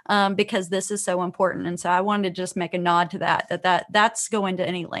 because this is so important. And so I wanted to just make a nod to that's going to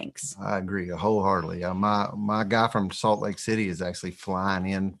any lengths. I agree wholeheartedly. My guy from Salt Lake City is actually flying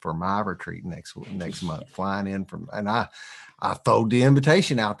in for my retreat next month, flying in from, and I throwed the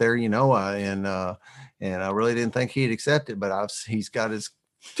invitation out there, and I really didn't think he'd accept it, but he's got his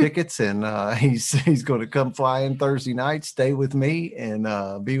tickets, and he's going to come fly in Thursday night, stay with me, and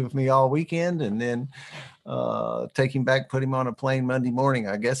be with me all weekend, and then take him back, put him on a plane Monday morning.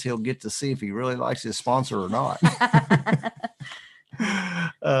 I guess he'll get to see if he really likes his sponsor or not.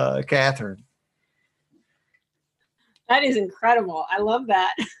 Catherine. That is incredible. I love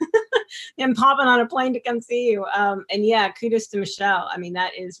that. Him popping on a plane to come see you. And yeah, kudos to Michelle. I mean,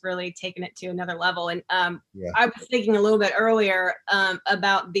 that is really taking it to another level. And I was thinking a little bit earlier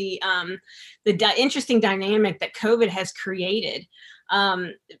about the interesting dynamic that COVID has created.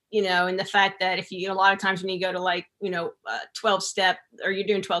 And the fact that if you, a lot of times when you go to 12-step, or you're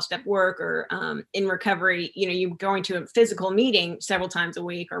doing 12-step work, or in recovery, you're going to a physical meeting several times a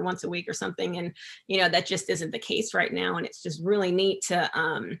week or once a week or something. And, that just isn't the case right now. And it's just really neat to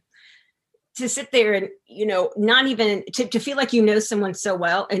sit there and, not even to feel like someone so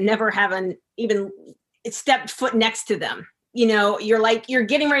well and never having even stepped foot next to them. You're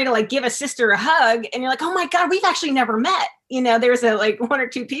getting ready to give a sister a hug, and you're like, oh my God, we've actually never met. There's one or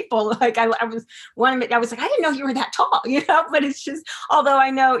two people, I was like, I didn't know you were that tall, but it's just, although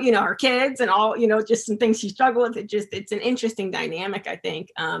I know, her kids and all, just some things she struggled with, it's an interesting dynamic, I think,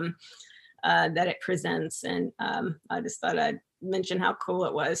 that it presents. And I just thought I'd mention how cool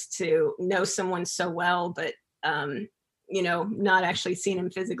it was to know someone so well, but, not actually seeing him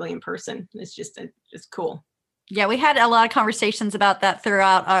physically in person. It's just cool. Yeah, we had a lot of conversations about that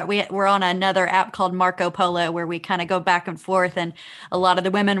throughout. We're on another app called Marco Polo, where we kind of go back and forth. And a lot of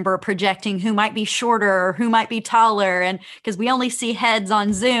the women were projecting who might be shorter or who might be taller. And because we only see heads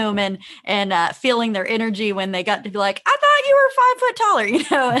on Zoom, and feeling their energy when they got to be like, I thought you were 5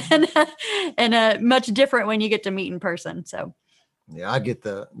 foot taller, and much different when you get to meet in person. So. Yeah, I get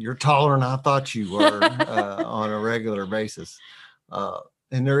you're taller than I thought you were on a regular basis.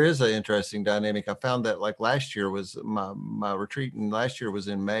 And there is an interesting dynamic. I found that last year was my retreat, and last year was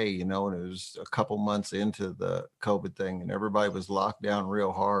in May, and it was a couple months into the COVID thing, and everybody was locked down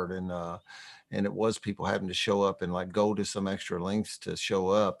real hard. And it was people having to show up and go to some extra lengths to show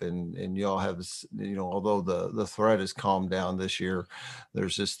up. And you all have this, although the threat has calmed down this year,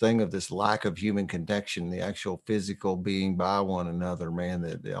 there's this thing of this lack of human connection, the actual physical being by one another, man,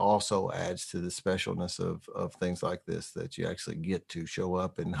 that also adds to the specialness of things like this, that you actually get to show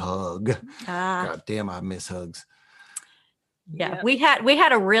up and hug. God damn, I miss hugs. Yeah, we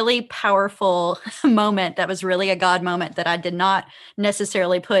had a really powerful moment that was really a God moment that I did not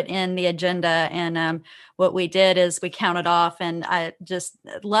necessarily put in the agenda. And what we did is we counted off, and I just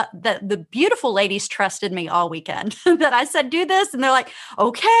that the beautiful ladies trusted me all weekend that I said, do this. And they're like,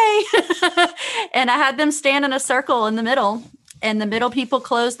 okay. And I had them stand in a circle in the middle, and the middle people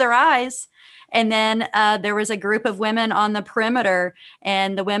closed their eyes. And then there was a group of women on the perimeter,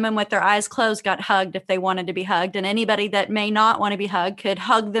 and the women with their eyes closed got hugged if they wanted to be hugged. And anybody that may not want to be hugged could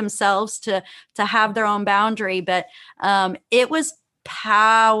hug themselves to have their own boundary. But it was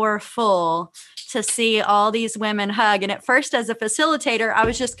powerful to see all these women hug. And at first, as a facilitator, I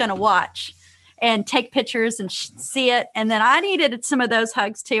was just going to watch and take pictures and see it. And then I needed some of those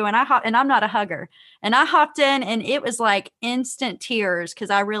hugs too. And I'm not a hugger. And I hopped in, and it was like instant tears, because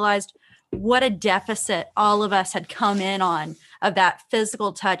I realized what a deficit all of us had come in on, of that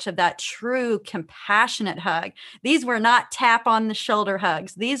physical touch, of that true compassionate hug. These were not tap on the shoulder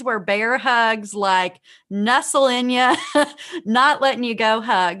hugs. These were bear hugs, nestle in you, not letting you go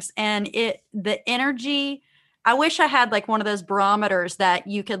hugs. And the energy, I wish I had one of those barometers that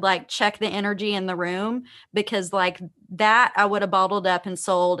you could check the energy in the room, because that I would have bottled up and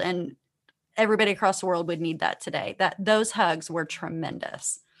sold, and everybody across the world would need that today. Those hugs were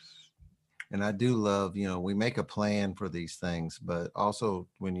tremendous. And I do love, we make a plan for these things, but also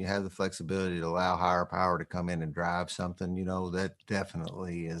when you have the flexibility to allow higher power to come in and drive something, that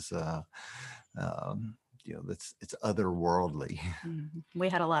definitely is, it's otherworldly. We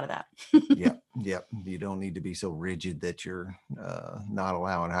had a lot of that. Yep. You don't need to be so rigid that you're not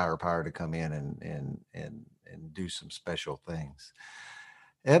allowing higher power to come in and do some special things.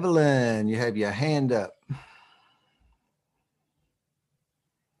 Evelyn, you have your hand up.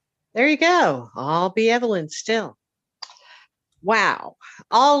 There you go. I'll be Evelyn still. Wow.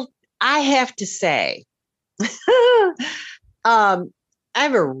 I have to say, I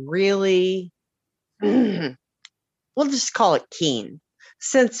have a really, we'll just call it keen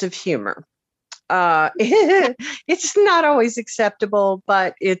sense of humor. It's not always acceptable,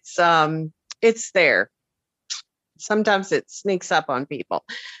 but it's there. Sometimes it sneaks up on people.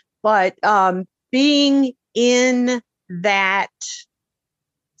 But being in that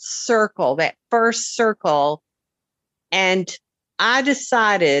circle, that first circle, and I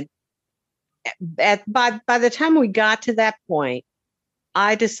decided by the time we got to that point,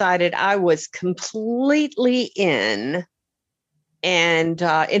 I decided I was completely in. And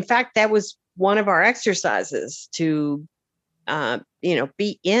in fact, that was one of our exercises to,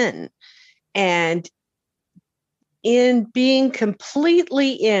 be in. And in being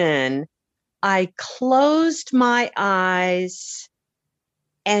completely in, I closed my eyes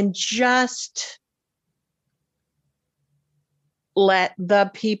and just let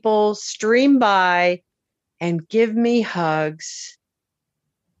the people stream by and give me hugs.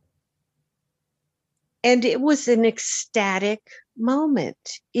 And it was an ecstatic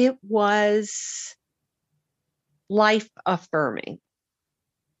moment. It was life affirming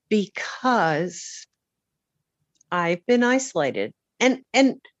because I've been isolated. And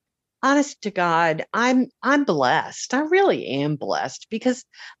honest to God, I'm blessed. I really am blessed because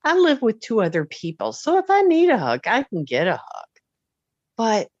I live with two other people. So if I need a hug, I can get a hug.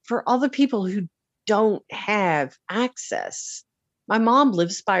 But for all the people who don't have access, my mom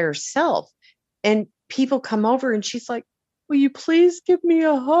lives by herself, and people come over and she's like, will you please give me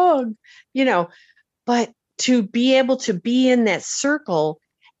a hug? But to be able to be in that circle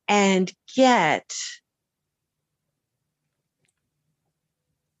and get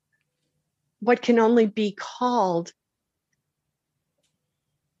what can only be called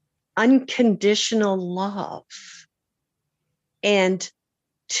unconditional love, and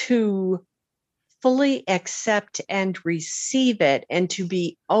to fully accept and receive it and to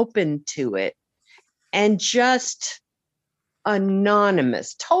be open to it, and just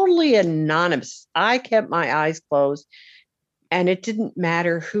totally anonymous. I kept my eyes closed and it didn't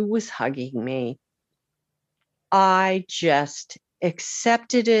matter who was hugging me. I just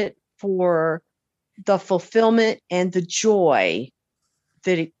accepted it for the fulfillment and the joy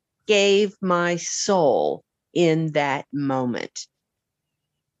that it gave my soul in that moment.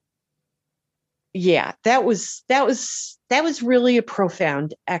 Yeah, that was really a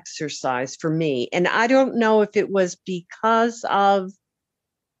profound exercise for me. And I don't know if it was because of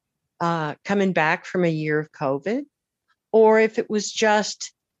coming back from a year of COVID, or if it was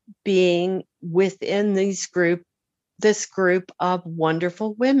just being within this group of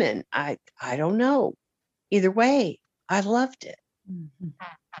wonderful women. I don't know. Either way, I loved it.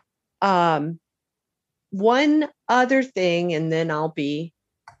 Mm-hmm. One other thing, and then I'll be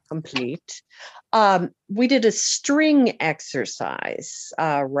complete. We did a string exercise,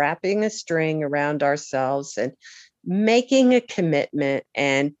 wrapping a string around ourselves and making a commitment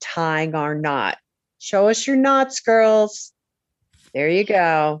and tying our knot. Show us your knots, girls. There you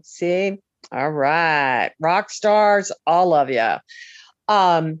go. See? All right. Rock stars, all of you.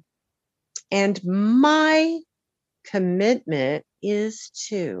 And my commitment is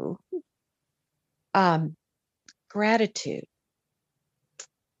to gratitude.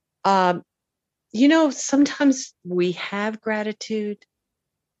 Sometimes we have gratitude,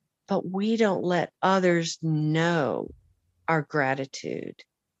 but we don't let others know our gratitude.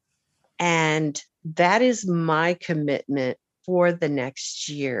 And that is my commitment for the next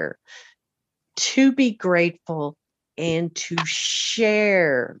year, to be grateful and to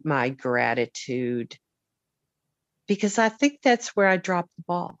share my gratitude, because I think that's where I dropped the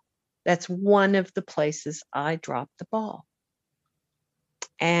ball. That's one of the places I dropped the ball.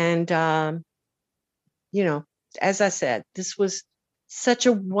 And, as I said, this was such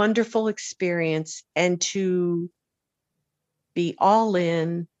a wonderful experience, and to be all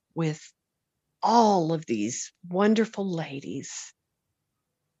in with all of these wonderful ladies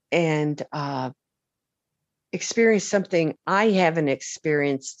and experience something I haven't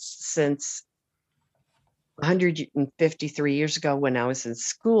experienced since 153 years ago when I was in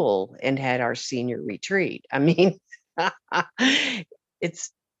school and had our senior retreat. I mean,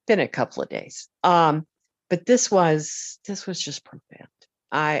 it's been a couple of days. But this was just profound.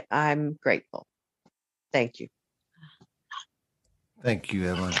 I'm grateful. Thank you. Thank you,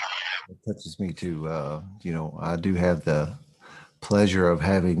 Evelyn. It touches me too. I do have the pleasure of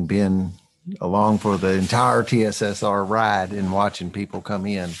having been along for the entire TSSR ride and watching people come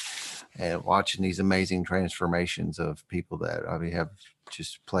in and watching these amazing transformations of people that have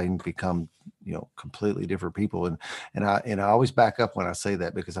just plain become, completely different people. And I always back up when I say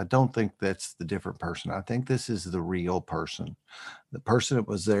that, because I don't think that's the different person. I think this is the real person. The person that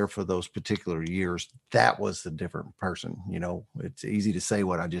was there for those particular years, that was the different person. It's easy to say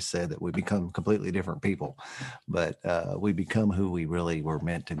what I just said, that we become completely different people, but we become who we really were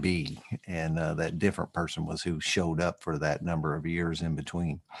meant to be. And that different person was who showed up for that number of years in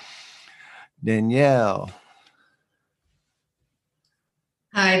between. Danielle.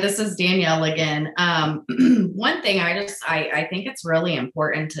 Hi, this is Danielle again. One thing I think it's really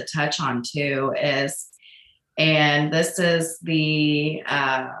important to touch on too is, and this is the,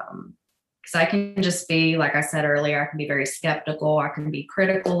 because I can just be, like I said earlier, I can be very skeptical, I can be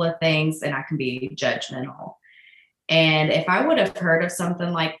critical of things, and I can be judgmental. And if I would have heard of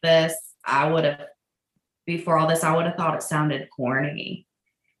something like this, before all this, I would have thought it sounded corny.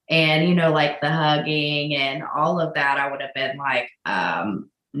 And, like the hugging and all of that, I would have been like,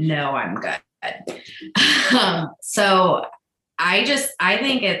 no, I'm good. So I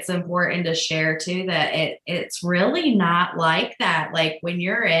think it's important to share too, that it's really not like that. Like when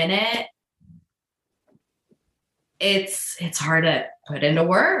you're in it, it's hard to put into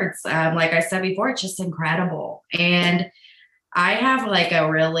words. Like I said before, it's just incredible. And I have like a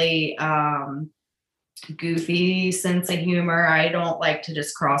really, goofy sense of humor. I don't like to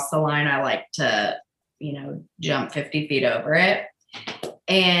just cross the line. I like to, jump 50 feet over it.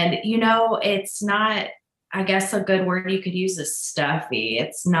 And, it's not, I guess a good word you could use is stuffy.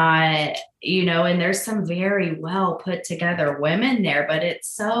 It's not, and there's some very well put together women there, but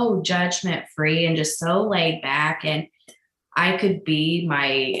it's so judgment free and just so laid back. And I could be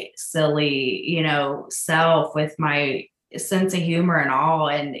my silly, self with my sense of humor and all,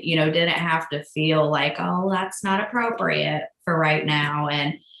 and didn't have to feel like, oh, that's not appropriate for right now.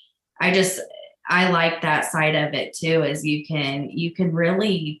 And I like that side of it too, is you can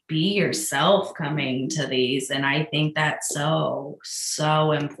really be yourself coming to these. And I think that's so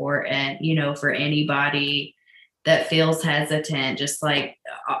important, for anybody that feels hesitant. Just like,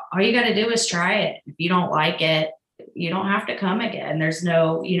 all you got to do is try it. If you don't like it, you don't have to come again. There's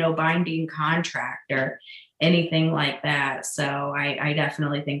no, binding contract or anything like that. So I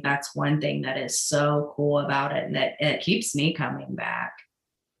definitely think that's one thing that is so cool about it, and that it keeps me coming back.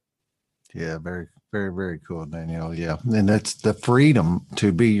 Yeah, very, very, very cool, Danielle. Yeah. And that's the freedom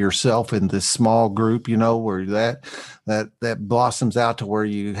to be yourself in this small group, where that blossoms out to where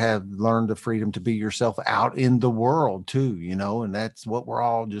you have learned the freedom to be yourself out in the world too, and that's what we're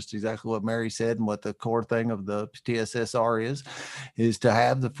all, just exactly what Mary said, and what the core thing of the TSSR is to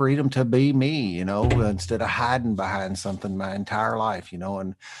have the freedom to be me, instead of hiding behind something my entire life,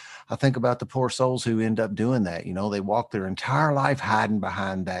 and I think about the poor souls who end up doing that. They walk their entire life hiding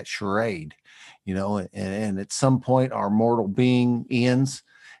behind that charade, and at some point our mortal being ends.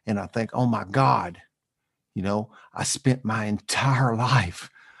 And I think, oh my God, I spent my entire life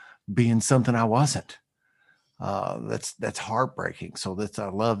being something I wasn't. That's heartbreaking. So I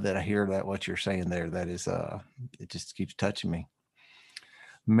love that. I hear that, what you're saying there. That is, it just keeps touching me.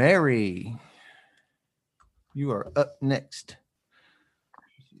 Mary, you are up next.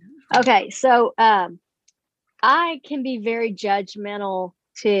 Okay, so I can be very judgmental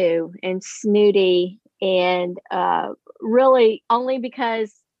too, and snooty, and really only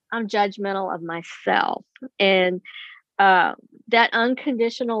because I'm judgmental of myself. And that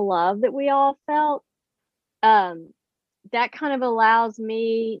unconditional love that we all felt, that kind of allows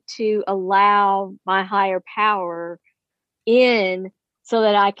me to allow my higher power in, so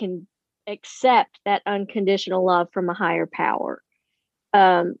that I can accept that unconditional love from a higher power.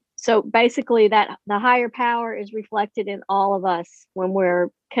 So basically, that the higher power is reflected in all of us when we're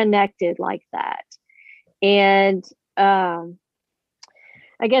connected like that. And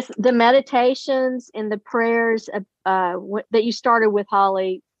I guess the meditations and the prayers that you started with,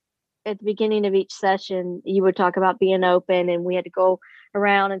 Holly, at the beginning of each session, you would talk about being open, and we had to go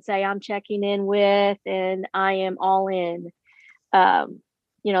around and say, I'm checking in with, and I am all in.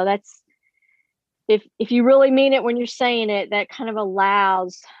 That's, if you really mean it when you're saying it, that kind of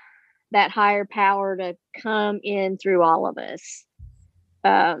allows that higher power to come in through all of us.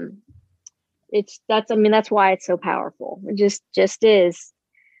 That's why it's so powerful. It just is.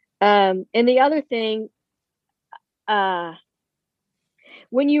 And the other thing,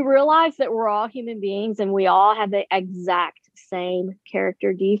 when you realize that we're all human beings and we all have the exact same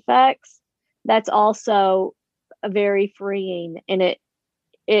character defects, that's also a very freeing, and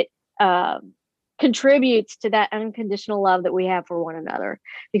it contributes to that unconditional love that we have for one another,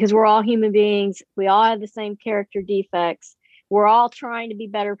 because we're all human beings. We all have the same character defects. We're all trying to be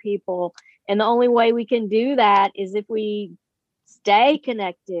better people. And the only way we can do that is if we stay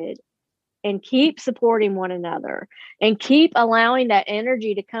connected and keep supporting one another and keep allowing that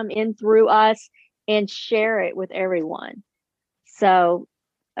energy to come in through us and share it with everyone. So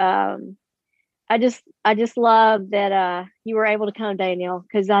I just love that you were able to come, Danielle,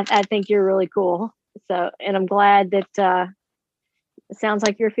 because I think you're really cool. So, and I'm glad that it sounds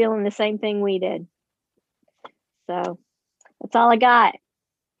like you're feeling the same thing we did. So that's all I got.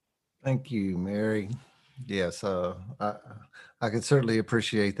 Thank you, Mary. Yes, I can certainly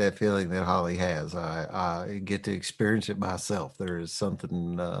appreciate that feeling that Holly has. I get to experience it myself. There is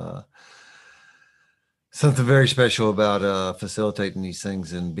something very special about facilitating these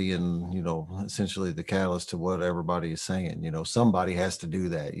things and being, essentially the catalyst to what everybody is saying. Somebody has to do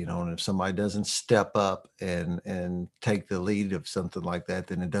that, and if somebody doesn't step up and take the lead of something like that,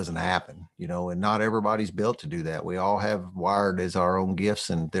 then it doesn't happen, and not everybody's built to do that. We all have wired as our own gifts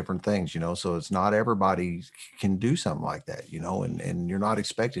and different things, so it's not everybody can do something like that, and you're not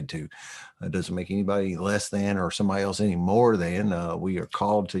expected to. It doesn't make anybody less than or somebody else any more than. We are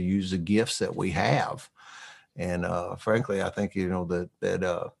called to use the gifts that we have. And frankly, I think,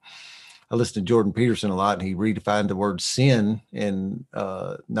 that I listen to Jordan Peterson a lot, and he redefined the word sin and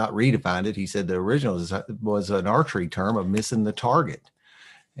not redefined it. He said the original was an archery term of missing the target.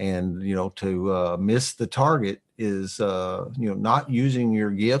 And, to miss the target is, not using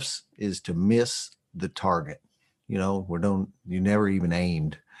your gifts is to miss the target. You never even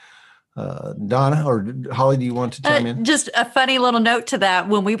aimed. Donna or Holly, do you want to chime in? Just a funny little note to that.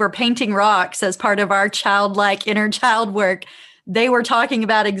 When we were painting rocks as part of our childlike inner child work, they were talking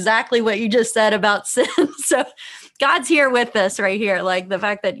about exactly what you just said about sin. So God's here with us right here. Like the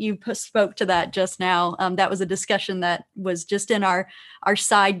fact that you spoke to that just now, that was a discussion that was just in our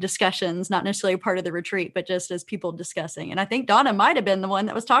side discussions, not necessarily a part of the retreat, but just as people discussing. And I think Donna might have been the one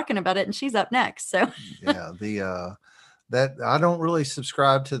that was talking about it, and she's up next. So yeah, that I don't really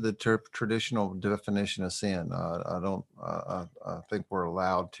subscribe to the traditional definition of sin. I don't. I think we're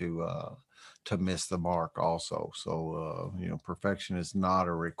allowed to miss the mark also. So perfection is not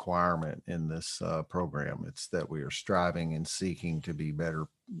a requirement in this program. It's that we are striving and seeking to be better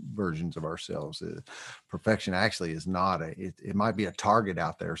versions of ourselves. Perfection actually is not it might be a target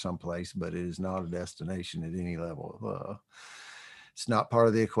out there someplace, but it is not a destination at any level. It's not part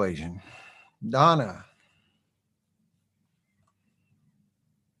of the equation. Donna.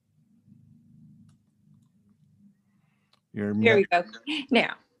 Here we go.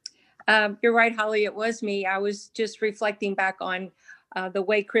 Now, you're right, Holly. It was me. I was just reflecting back on the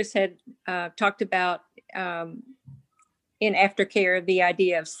way Chris had talked about in aftercare. The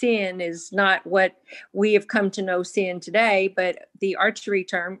idea of sin is not what we have come to know sin today, but the archery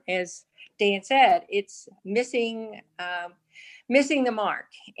term, as Dan said, it's missing the mark.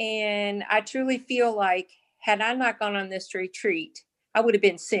 And I truly feel like had I not gone on this retreat, I would have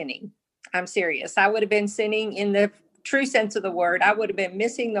been sinning. I'm serious. I would have been sinning in the true sense of the word. I would have been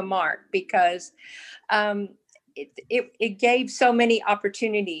missing the mark because it gave so many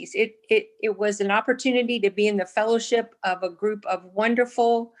opportunities. It was an opportunity to be in the fellowship of a group of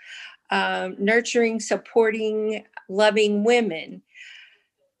wonderful, nurturing, supporting, loving women.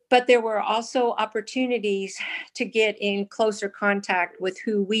 But there were also opportunities to get in closer contact with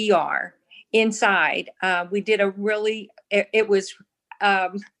who we are inside. We did it was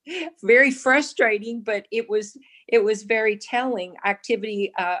very frustrating, but it was very telling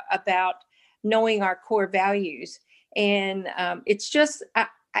activity about knowing our core values. And it's just,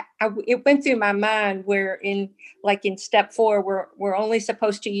 it went through my mind where in step 4, we're only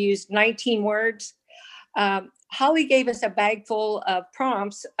supposed to use 19 words. Holly gave us a bag full of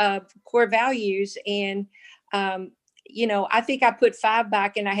prompts of core values. And, I think I put 5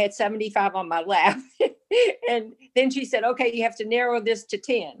 back and I had 75 on my lap. And then she said, okay, you have to narrow this to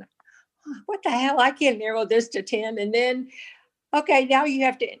 10. What the hell? I can't narrow this to 10. And then, okay, now you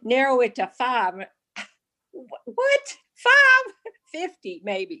have to narrow it to 5. What? 5? 50,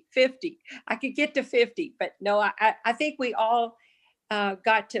 maybe 50. I could get to 50, but no, I think we all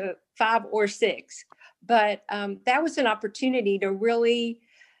got to 5 or 6. But that was an opportunity to really,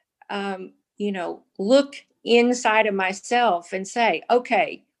 look inside of myself and say,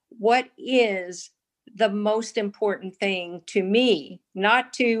 okay, what is the most important thing to me,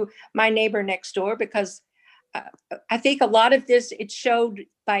 not to my neighbor next door, because I think a lot of this, it showed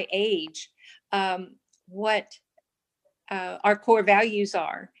by age what our core values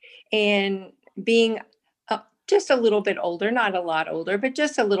are. And being just a little bit older, not a lot older, but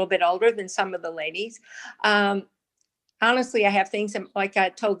just a little bit older than some of the ladies. Honestly, I have things, like I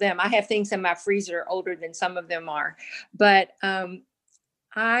told them, I have things in my freezer older than some of them are. But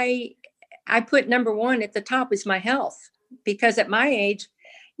I put number 1 at the top is my health. because at my age,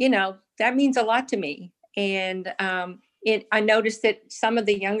 that means a lot to me. And I noticed that some of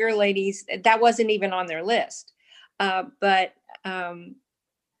the younger ladies, that wasn't even on their list. But I'm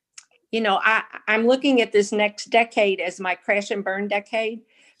looking at this next decade as my crash and burn decade.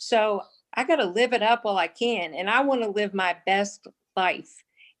 So I got to live it up while I can. And I want to live my best life.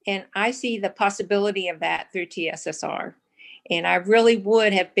 And I see the possibility of that through TSSR. And I really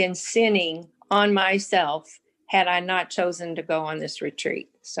would have been sinning on myself had I not chosen to go on this retreat.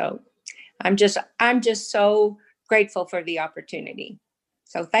 So I'm just so grateful for the opportunity.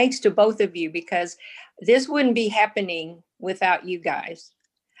 So thanks to both of you, because this wouldn't be happening without you guys,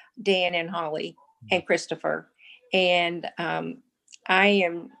 Dan and Holly and Christopher. And I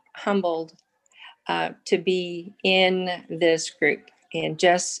am humbled to be in this group, and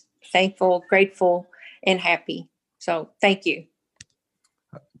just thankful, grateful, and happy. So thank you.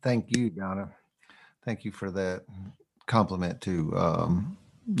 Thank you, Donna. Thank you for that compliment too.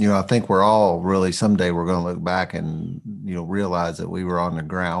 I think we're all really, someday we're going to look back and, realize that we were on the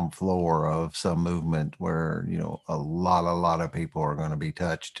ground floor of some movement where, a lot of people are going to be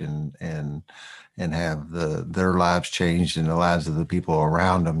touched and have their lives changed and the lives of the people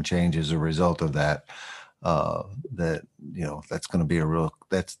around them change as a result of that. That's going to be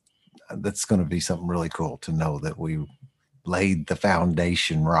that's going to be something really cool to know that we laid the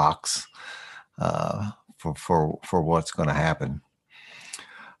foundation rocks for what's going to happen.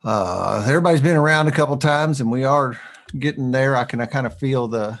 Everybody's been around a couple times, and we are getting there. I kind of feel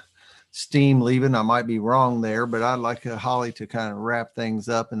the steam leaving. I might be wrong there, but I'd like Holly to kind of wrap things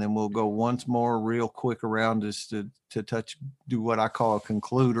up, and then we'll go once more real quick around just to do what I call a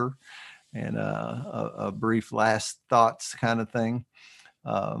concluder and a brief last thoughts kind of thing.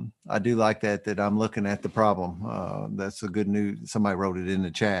 I do like that I'm looking at the problem. That's a good news. Somebody wrote it in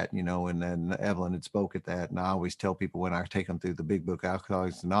the chat, and then Evelyn had spoke at that. And I always tell people when I take them through the big book,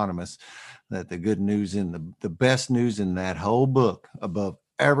 Alcoholics Anonymous, that the good news in the best news in that whole book, above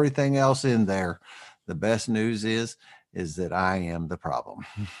everything else in there, the best news is that I am the problem,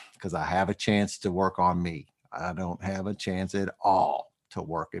 because I have a chance to work on me. I don't have a chance at all to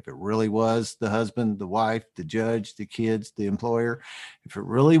work. If it really was the husband, the wife, the judge, the kids, the employer, if it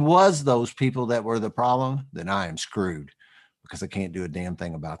really was those people that were the problem, then I am screwed, because I can't do a damn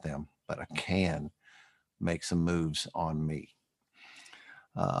thing about them, but I can make some moves on me.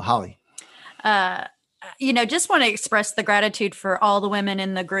 Holly. Just want to express the gratitude for all the women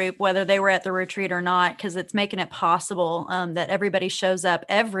in the group, whether they were at the retreat or not, because it's making it possible that everybody shows up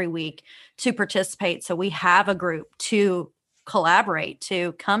every week to participate. So we have a group to collaborate,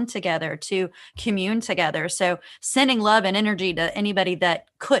 to come together, to commune together. So sending love and energy to anybody that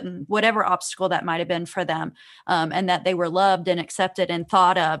couldn't, whatever obstacle that might have been for them, and that they were loved and accepted and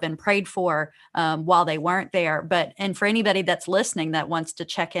thought of and prayed for while they weren't there. And for anybody that's listening that wants to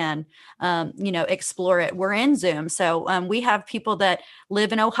check in, explore it. We're in Zoom. So we have people that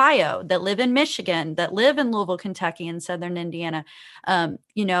live in Ohio, that live in Michigan, that live in Louisville, Kentucky, and Southern Indiana.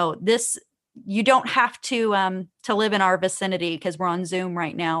 You don't have to live in our vicinity, because we're on Zoom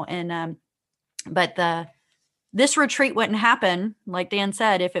right now. And this retreat wouldn't happen, like Dan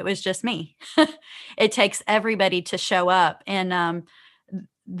said, if it was just me. It takes everybody to show up. And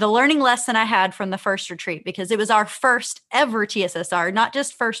the learning lesson I had from the first retreat, because it was our first ever TSSR, not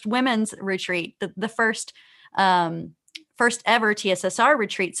just first women's retreat, the first ever TSSR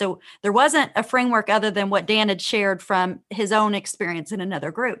retreat. So there wasn't a framework other than what Dan had shared from his own experience in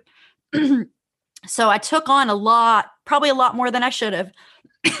another group. So I took on probably a lot more than I should have,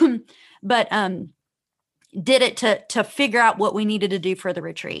 but did it to figure out what we needed to do for the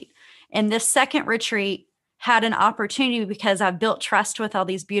retreat. And this second retreat had an opportunity, because I've built trust with all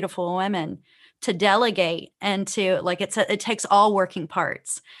these beautiful women, to delegate and to, it takes all working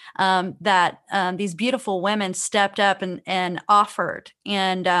parts, that these beautiful women stepped up and offered.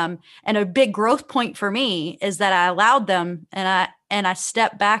 And a big growth point for me is that I allowed them, and I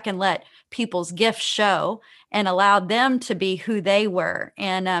stepped back and let people's gifts show and allowed them to be who they were.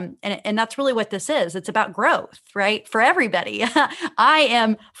 And that's really what this is. It's about growth, right? For everybody. I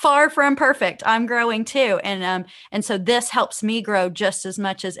am far from perfect. I'm growing too. And so this helps me grow just as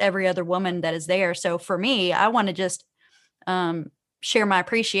much as every other woman that is there. So for me, I want to just share my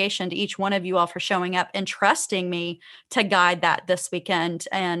appreciation to each one of you all for showing up and trusting me to guide that this weekend,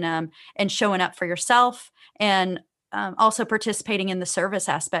 and showing up for yourself, and also participating in the service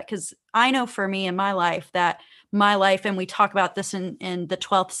aspect. Because I know for me in my life that my life, and we talk about this in the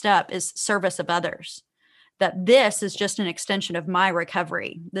 12th step, is service of others. That this is just an extension of my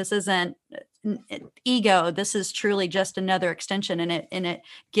recovery. This isn't ego. This is truly just another extension, and it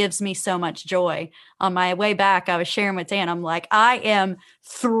gives me so much joy. On my way back, I was sharing with Dan, I'm like, I am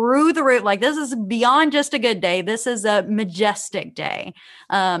through the roof. Like, this is beyond just a good day. This is a majestic day.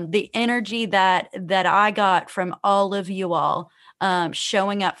 The energy that I got from all of you all,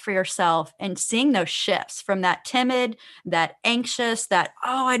 showing up for yourself and seeing those shifts from that timid, that anxious, that,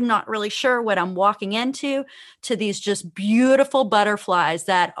 oh, I'm not really sure what I'm walking into, to these just beautiful butterflies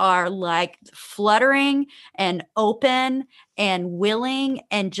that are like fluttering and open and willing,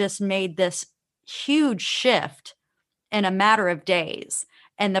 and just made this huge shift in a matter of days,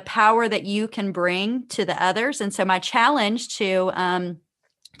 and the power that you can bring to the others. And so my challenge to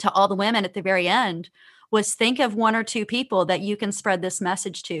all the women at the very end was, think of one or two people that you can spread this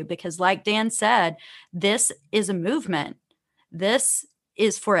message to, because like Dan said, this is a movement. This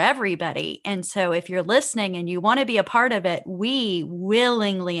is for everybody. And so if you're listening and you want to be a part of it, we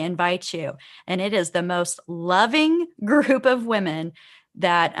willingly invite you. And it is the most loving group of women,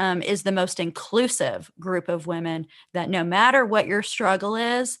 that is the most inclusive group of women, that no matter what your struggle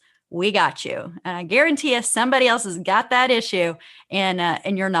is, we got you. And I guarantee you somebody else has got that issue,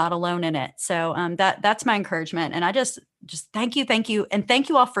 and you're not alone in it. So that's my encouragement. And I just thank you. And thank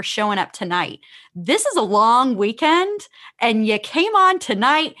you all for showing up tonight. This is a long weekend, and you came on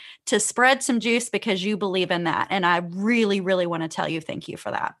tonight to spread some juice because you believe in that. And I really, really want to tell you thank you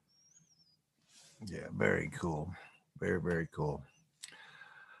for that. Yeah, very cool. Very, very cool.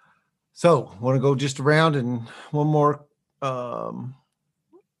 So want to go just around and one more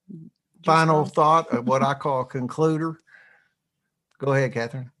final thought of what I call a concluder. Go ahead,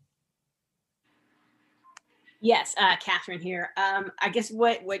 Catherine. Yes, Catherine here. I guess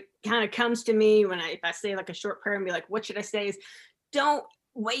what kind of comes to me when if I say like a short prayer and be like, what should I say, is don't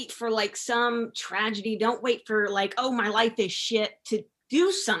wait for like some tragedy. Don't wait for like, oh, my life is shit, to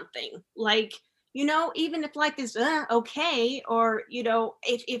do something. Like, you know, even if life is okay, or, you know,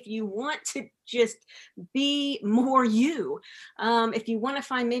 if you want to just be more you, if you want to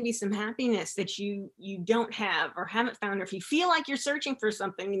find maybe some happiness that you don't have or haven't found, or if you feel like you're searching for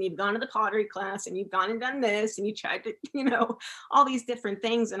something and you've gone to the pottery class and you've gone and done this and you tried to, you know, all these different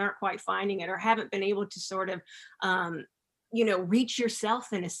things and aren't quite finding it, or haven't been able to sort of, you know, reach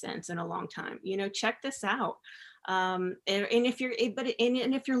yourself in a sense in a long time, you know, check this out. And if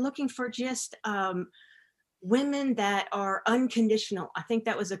you're looking for just women that are unconditional, I think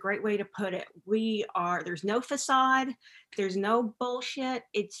that was a great way to put it. There's no facade, there's no bullshit.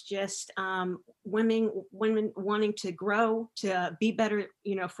 It's just women wanting to grow, to be better,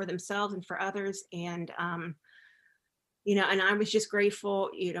 you know, for themselves and for others. And you know, and I was just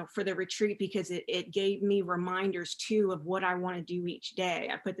grateful, you know, for the retreat, because it gave me reminders too of what I want to do each day.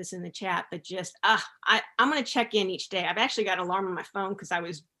 I put this in the chat, but just, I'm going to check in each day. I've actually got an alarm on my phone because I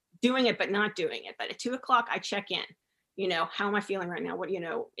was doing it, but not doing it. But at 2:00, I check in, you know, how am I feeling right now? What, you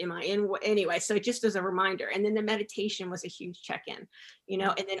know, am I in what, anyway, so just as a reminder. And then the meditation was a huge check-in, you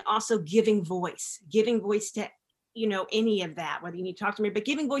know, and then also giving voice to, you know, any of that, whether you need to talk to me, but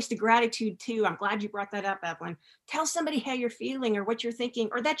giving voice to gratitude too. I'm glad you brought that up, Evelyn. Tell somebody how you're feeling or what you're thinking,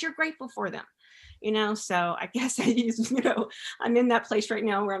 or that you're grateful for them, you know? So I guess you know, I'm in that place right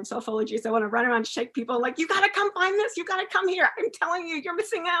now where I'm so full of juice. I want to run around and shake people like, you got to come find this. You got to come here. I'm telling you, you're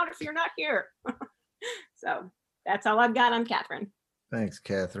missing out if you're not here. So that's all I've got on Catherine. Thanks,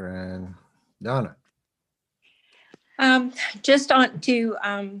 Catherine. Donna. Just on to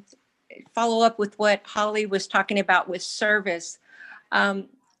follow up with what Holly was talking about with service.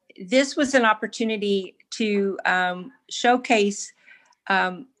 This was an opportunity to showcase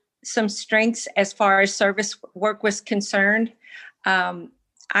some strengths as far as service work was concerned. I'm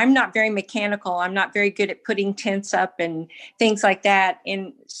not very mechanical. I'm not very good at putting tents up and things like that.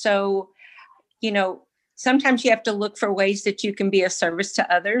 And so, you know, sometimes you have to look for ways that you can be of service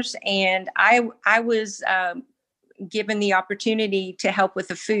to others. And I was given the opportunity to help with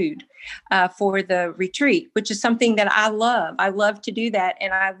the food for the retreat, which is something that I love. I love to do that,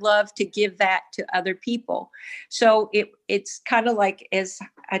 and I love to give that to other people. So it's kind of like, as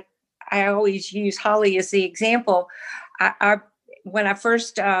I always use Holly as the example. When I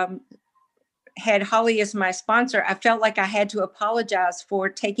first had Holly as my sponsor, I felt like I had to apologize for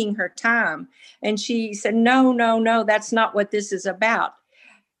taking her time. And she said, no, that's not what this is about.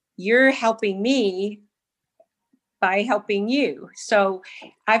 You're helping me by helping you. So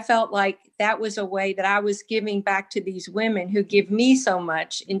I felt like that was a way that I was giving back to these women who give me so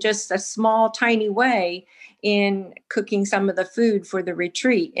much in just a small, tiny way in cooking some of the food for the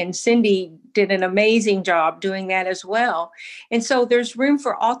retreat. And Cindy did an amazing job doing that as well. And so there's room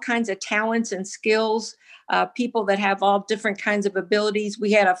for all kinds of talents and skills people that have all different kinds of abilities.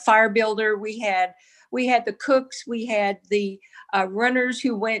 We had a fire builder. We had the cooks. We had the runners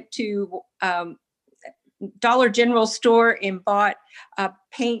who went to Dollar General store and bought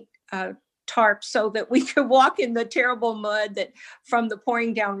paint tarps so that we could walk in the terrible mud that from the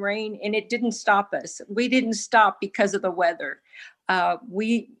pouring down rain, and it didn't stop us. We didn't stop because of the weather.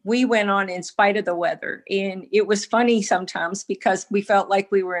 We went on in spite of the weather, and it was funny sometimes because we felt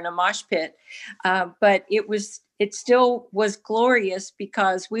like we were in a mosh pit, but it still was glorious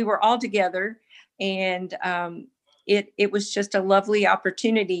because we were all together, and it was just a lovely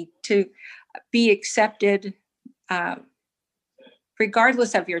opportunity to be accepted,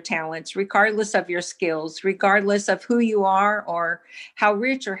 regardless of your talents, regardless of your skills, regardless of who you are or how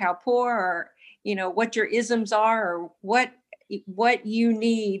rich or how poor, or, you know, what your isms are, or what you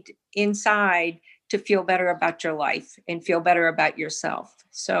need inside to feel better about your life and feel better about yourself.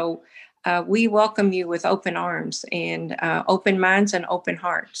 So we welcome you with open arms and open minds and open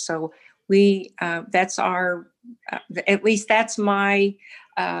hearts. So that's our, at least that's my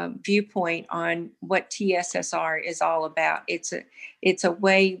viewpoint on what TSSR is all about. It's a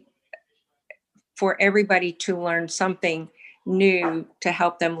way for everybody to learn something new to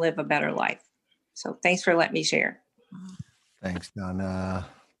help them live a better life. So thanks for letting me share. Thanks, Donna.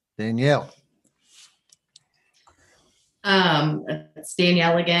 Danielle. It's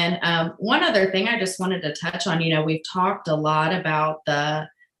Danielle again. One other thing I just wanted to touch on, we've talked a lot about the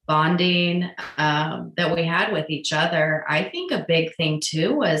bonding that we had with each other. I think a big thing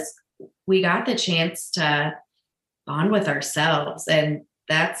too was we got the chance to bond with ourselves, and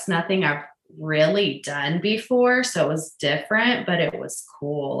that's nothing I've really done before. So it was different, but it was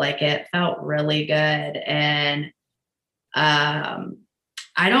cool. Like, it felt really good. And I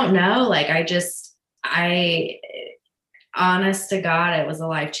don't know, like, honest to God, it was a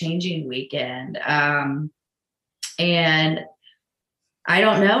life-changing weekend. And I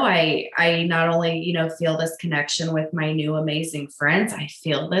don't know, I not only, feel this connection with my new amazing friends, I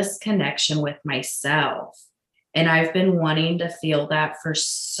feel this connection with myself. And I've been wanting to feel that for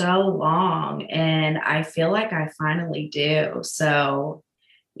so long, and I feel like I finally do. So,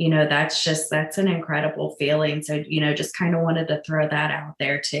 that's an incredible feeling. So, just kind of wanted to throw that out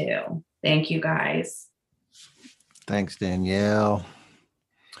there too. Thank you, guys. Thanks, Danielle.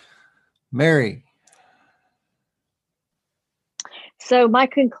 Mary. So my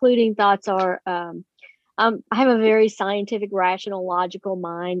concluding thoughts are, I have a very scientific, rational, logical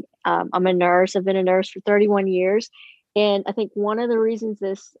mind. I'm a nurse. I've been a nurse for 31 years. And I think one of the reasons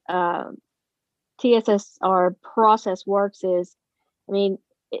this TSSR process works is,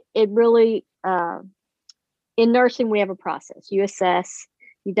 it really, in nursing, we have a process. You assess,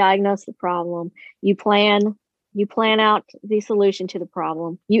 you diagnose the problem, you plan out the solution to the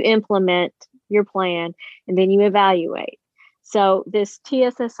problem, you implement your plan, and then you evaluate. So this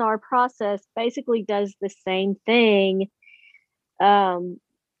TSSR process basically does the same thing. And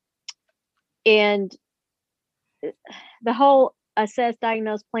the whole assess,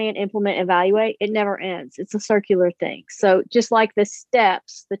 diagnose, plan, implement, evaluate, it never ends. It's a circular thing. So just like the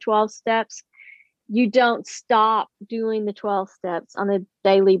steps, the 12 steps, you don't stop doing the 12 steps on a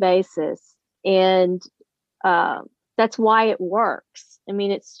daily basis. And that's why it works.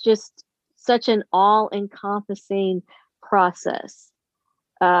 It's just such an all-encompassing process.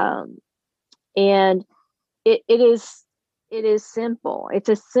 And it is simple. It's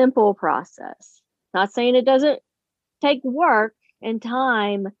a simple process. Not saying it doesn't take work and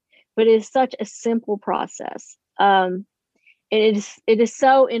time, but it is such a simple process. And it is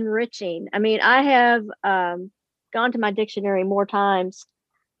so enriching. I have gone to my dictionary more times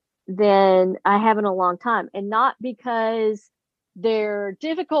than I have in a long time, and not because they're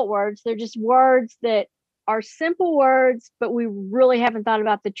difficult words. They're just words that are simple words, but we really haven't thought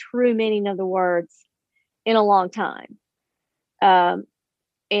about the true meaning of the words in a long time. And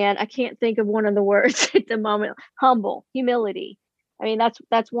I can't think of one of the words at the moment. Humble, humility.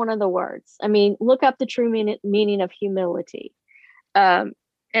 That's one of the words. Look up the true meaning of humility.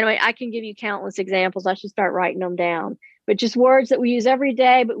 Anyway, I can give you countless examples. I should start writing them down. But just words that we use every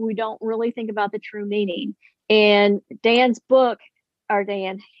day, but we don't really think about the true meaning. And Dan's book, or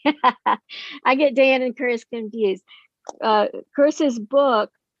Dan, I get Dan and Chris confused. Chris's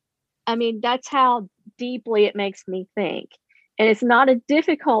book, that's how deeply it makes me think. And it's not a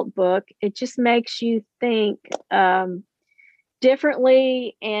difficult book. It just makes you think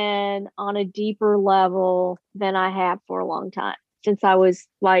differently and on a deeper level than I have for a long time, since I was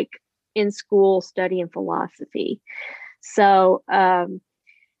in school studying philosophy. So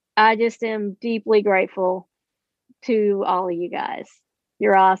I just am deeply grateful to all of you guys.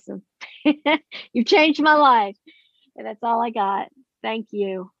 You're awesome. You've changed my life. And that's all I got. Thank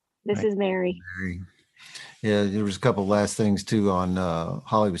you. This Thank is Mary. Mary. Yeah, there was a couple last things too on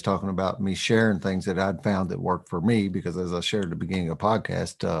Holly was talking about me sharing things that I'd found that worked for me, because as I shared at the beginning of the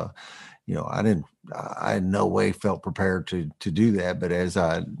podcast, I in no way felt prepared to do that. But as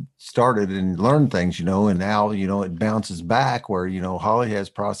I started and learned things, and now, it bounces back where, Holly has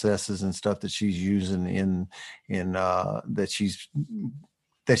processes and stuff that she's using in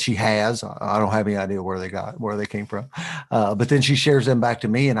that she has. I don't have any idea where they came from. But then she shares them back to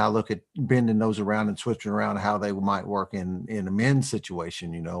me, and I look at bending those around and switching around how they might work in a men's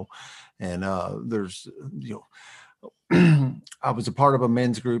situation, and there's, I was a part of a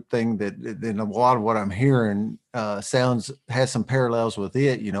men's group thing that then a lot of what I'm hearing has some parallels with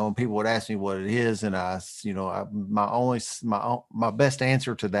it, and people would ask me what it is. And my best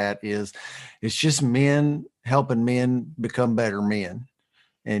answer to that is it's just men helping men become better men,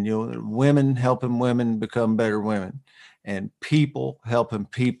 and, women helping women become better women, and people helping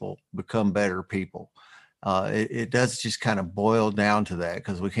people become better people. It does just kind of boil down to that,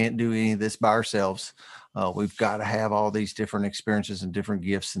 because we can't do any of this by ourselves. We've got to have all these different experiences and different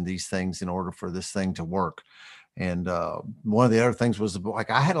gifts and these things in order for this thing to work. And one of the other things was, like,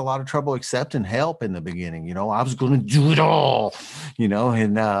 I had a lot of trouble accepting help in the beginning. I was going to do it all,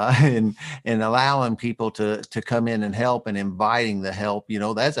 and allowing people to come in and help, and inviting the help.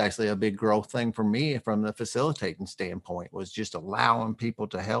 That's actually a big growth thing for me from the facilitating standpoint, was just allowing people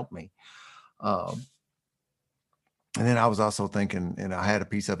to help me. And then I was also thinking, and I had a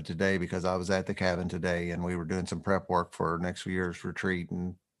piece of it today because I was at the cabin today and we were doing some prep work for next year's retreat,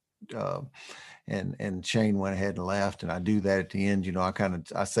 and Shane went ahead and left. And I do that at the end.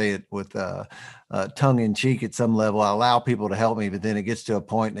 I say it with tongue in cheek at some level. I allow people to help me, but then it gets to a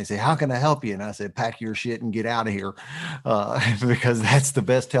point and they say, "How can I help you?" And I said, "Pack your shit and get out of here," because that's the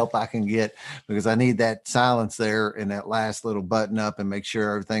best help I can get, because I need that silence there and that last little button up and make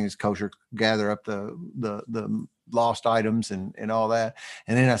sure everything is kosher, gather up the lost items and all that.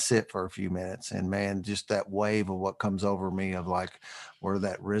 And then I sit for a few minutes, and man, just that wave of what comes over me of like, where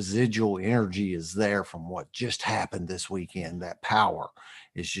that residual energy is there from what just happened this weekend, that power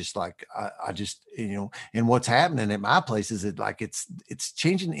is just like, I just, and what's happening at my place is it's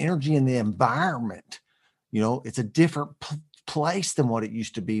changing the energy in the environment. It's a different place than what it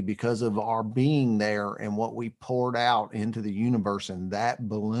used to be because of our being there and what we poured out into the universe. And that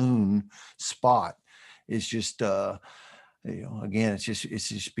balloon spot is just, again, it's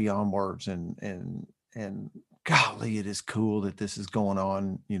just beyond words. And golly, it is cool that this is going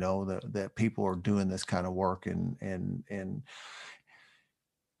on, that people are doing this kind of work, and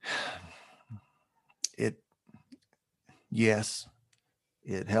yes,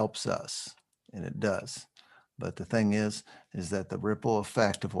 it helps us, and it does. But the thing is that the ripple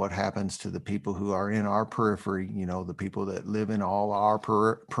effect of what happens to the people who are in our periphery, the people that live in all our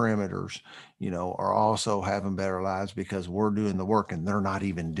perimeters, are also having better lives because we're doing the work and they're not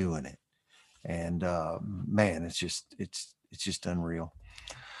even doing it. And man, it's just unreal.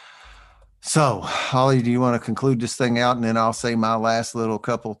 So, Holly, do you want to conclude this thing out, and then I'll say my last little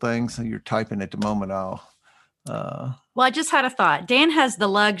couple things? You're typing at the moment. Well, I just had a thought. Dan has the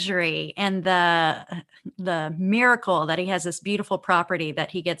luxury and the miracle that he has this beautiful property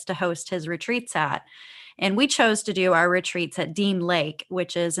that he gets to host his retreats at. And we chose to do our retreats at Deem Lake,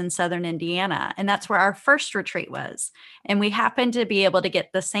 which is in southern Indiana. And that's where our first retreat was. And we happened to be able to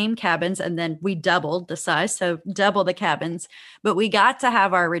get the same cabins, and then we doubled the size, so double the cabins. But we got to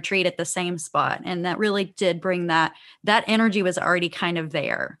have our retreat at the same spot. And that really did bring that energy was already kind of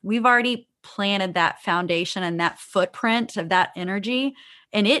there. We've already planted that foundation and that footprint of that energy.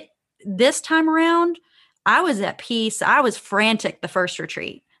 And this time around, I was at peace. I was frantic the first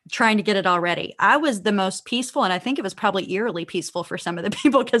retreat, trying to get it all ready. I was the most peaceful, and I think it was probably eerily peaceful for some of the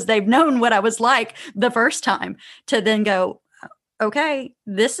people because they've known what I was like the first time, to then go, okay,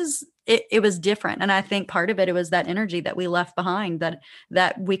 this is it. It was different. And I think part of it was that energy that we left behind,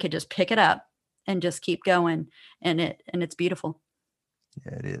 that we could just pick it up and just keep going. And it's beautiful.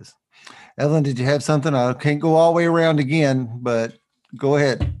 Yeah, it is. Evelyn, did you have something? I can't go all the way around again, but go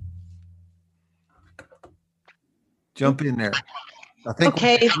ahead. Jump in there. I think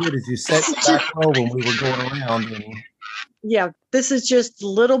Okay. what you did is you set the back row when we were going around. Yeah, this is just a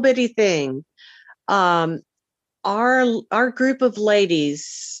little bitty thing. Our group of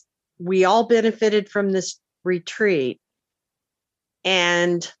ladies, we all benefited from this retreat,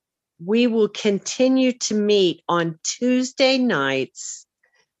 and we will continue to meet on Tuesday nights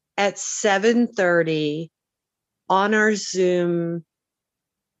at 7:30 on our Zoom.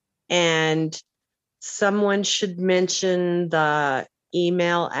 And someone should mention the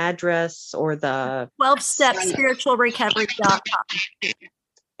email address or the 12stepspiritualrecovery.com.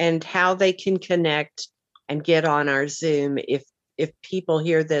 and how they can connect and get on our Zoom if people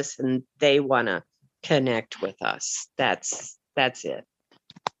hear this and they want to connect with us. That's it.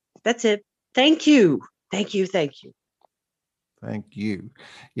 That's it. Thank you. Thank you. Thank you. Thank you.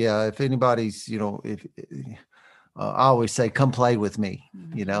 Yeah, if anybody's, if I always say, come play with me,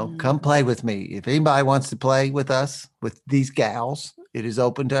 come play with me. If anybody wants to play with us, with these gals, it is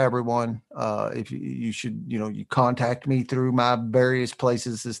open to everyone. If you should, you contact me through my various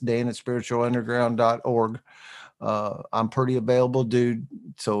places. It's Dan@spiritualunderground.org. I'm pretty available, dude.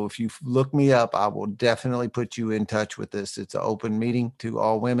 So if you look me up, I will definitely put you in touch with this. It's an open meeting to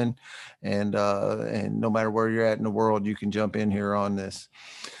all women, and no matter where you're at in the world, you can jump in here on this.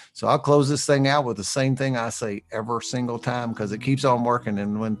 So I'll close this thing out with the same thing I say every single time, because it keeps on working.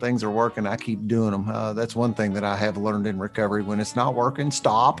 And when things are working, I keep doing them. That's one thing that I have learned in recovery. When it's not working,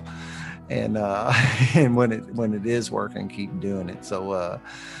 stop. And and when it is working, keep doing it. So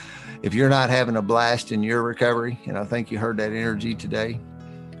if you're not having a blast in your recovery, and I think you heard that energy today,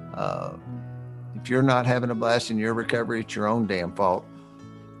 if you're not having a blast in your recovery, it's your own damn fault.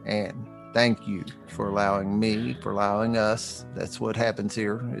 And thank you for allowing me, for allowing us. That's what happens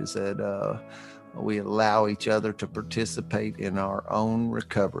here, is that we allow each other to participate in our own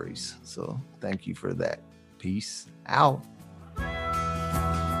recoveries. So thank you for that. Peace out.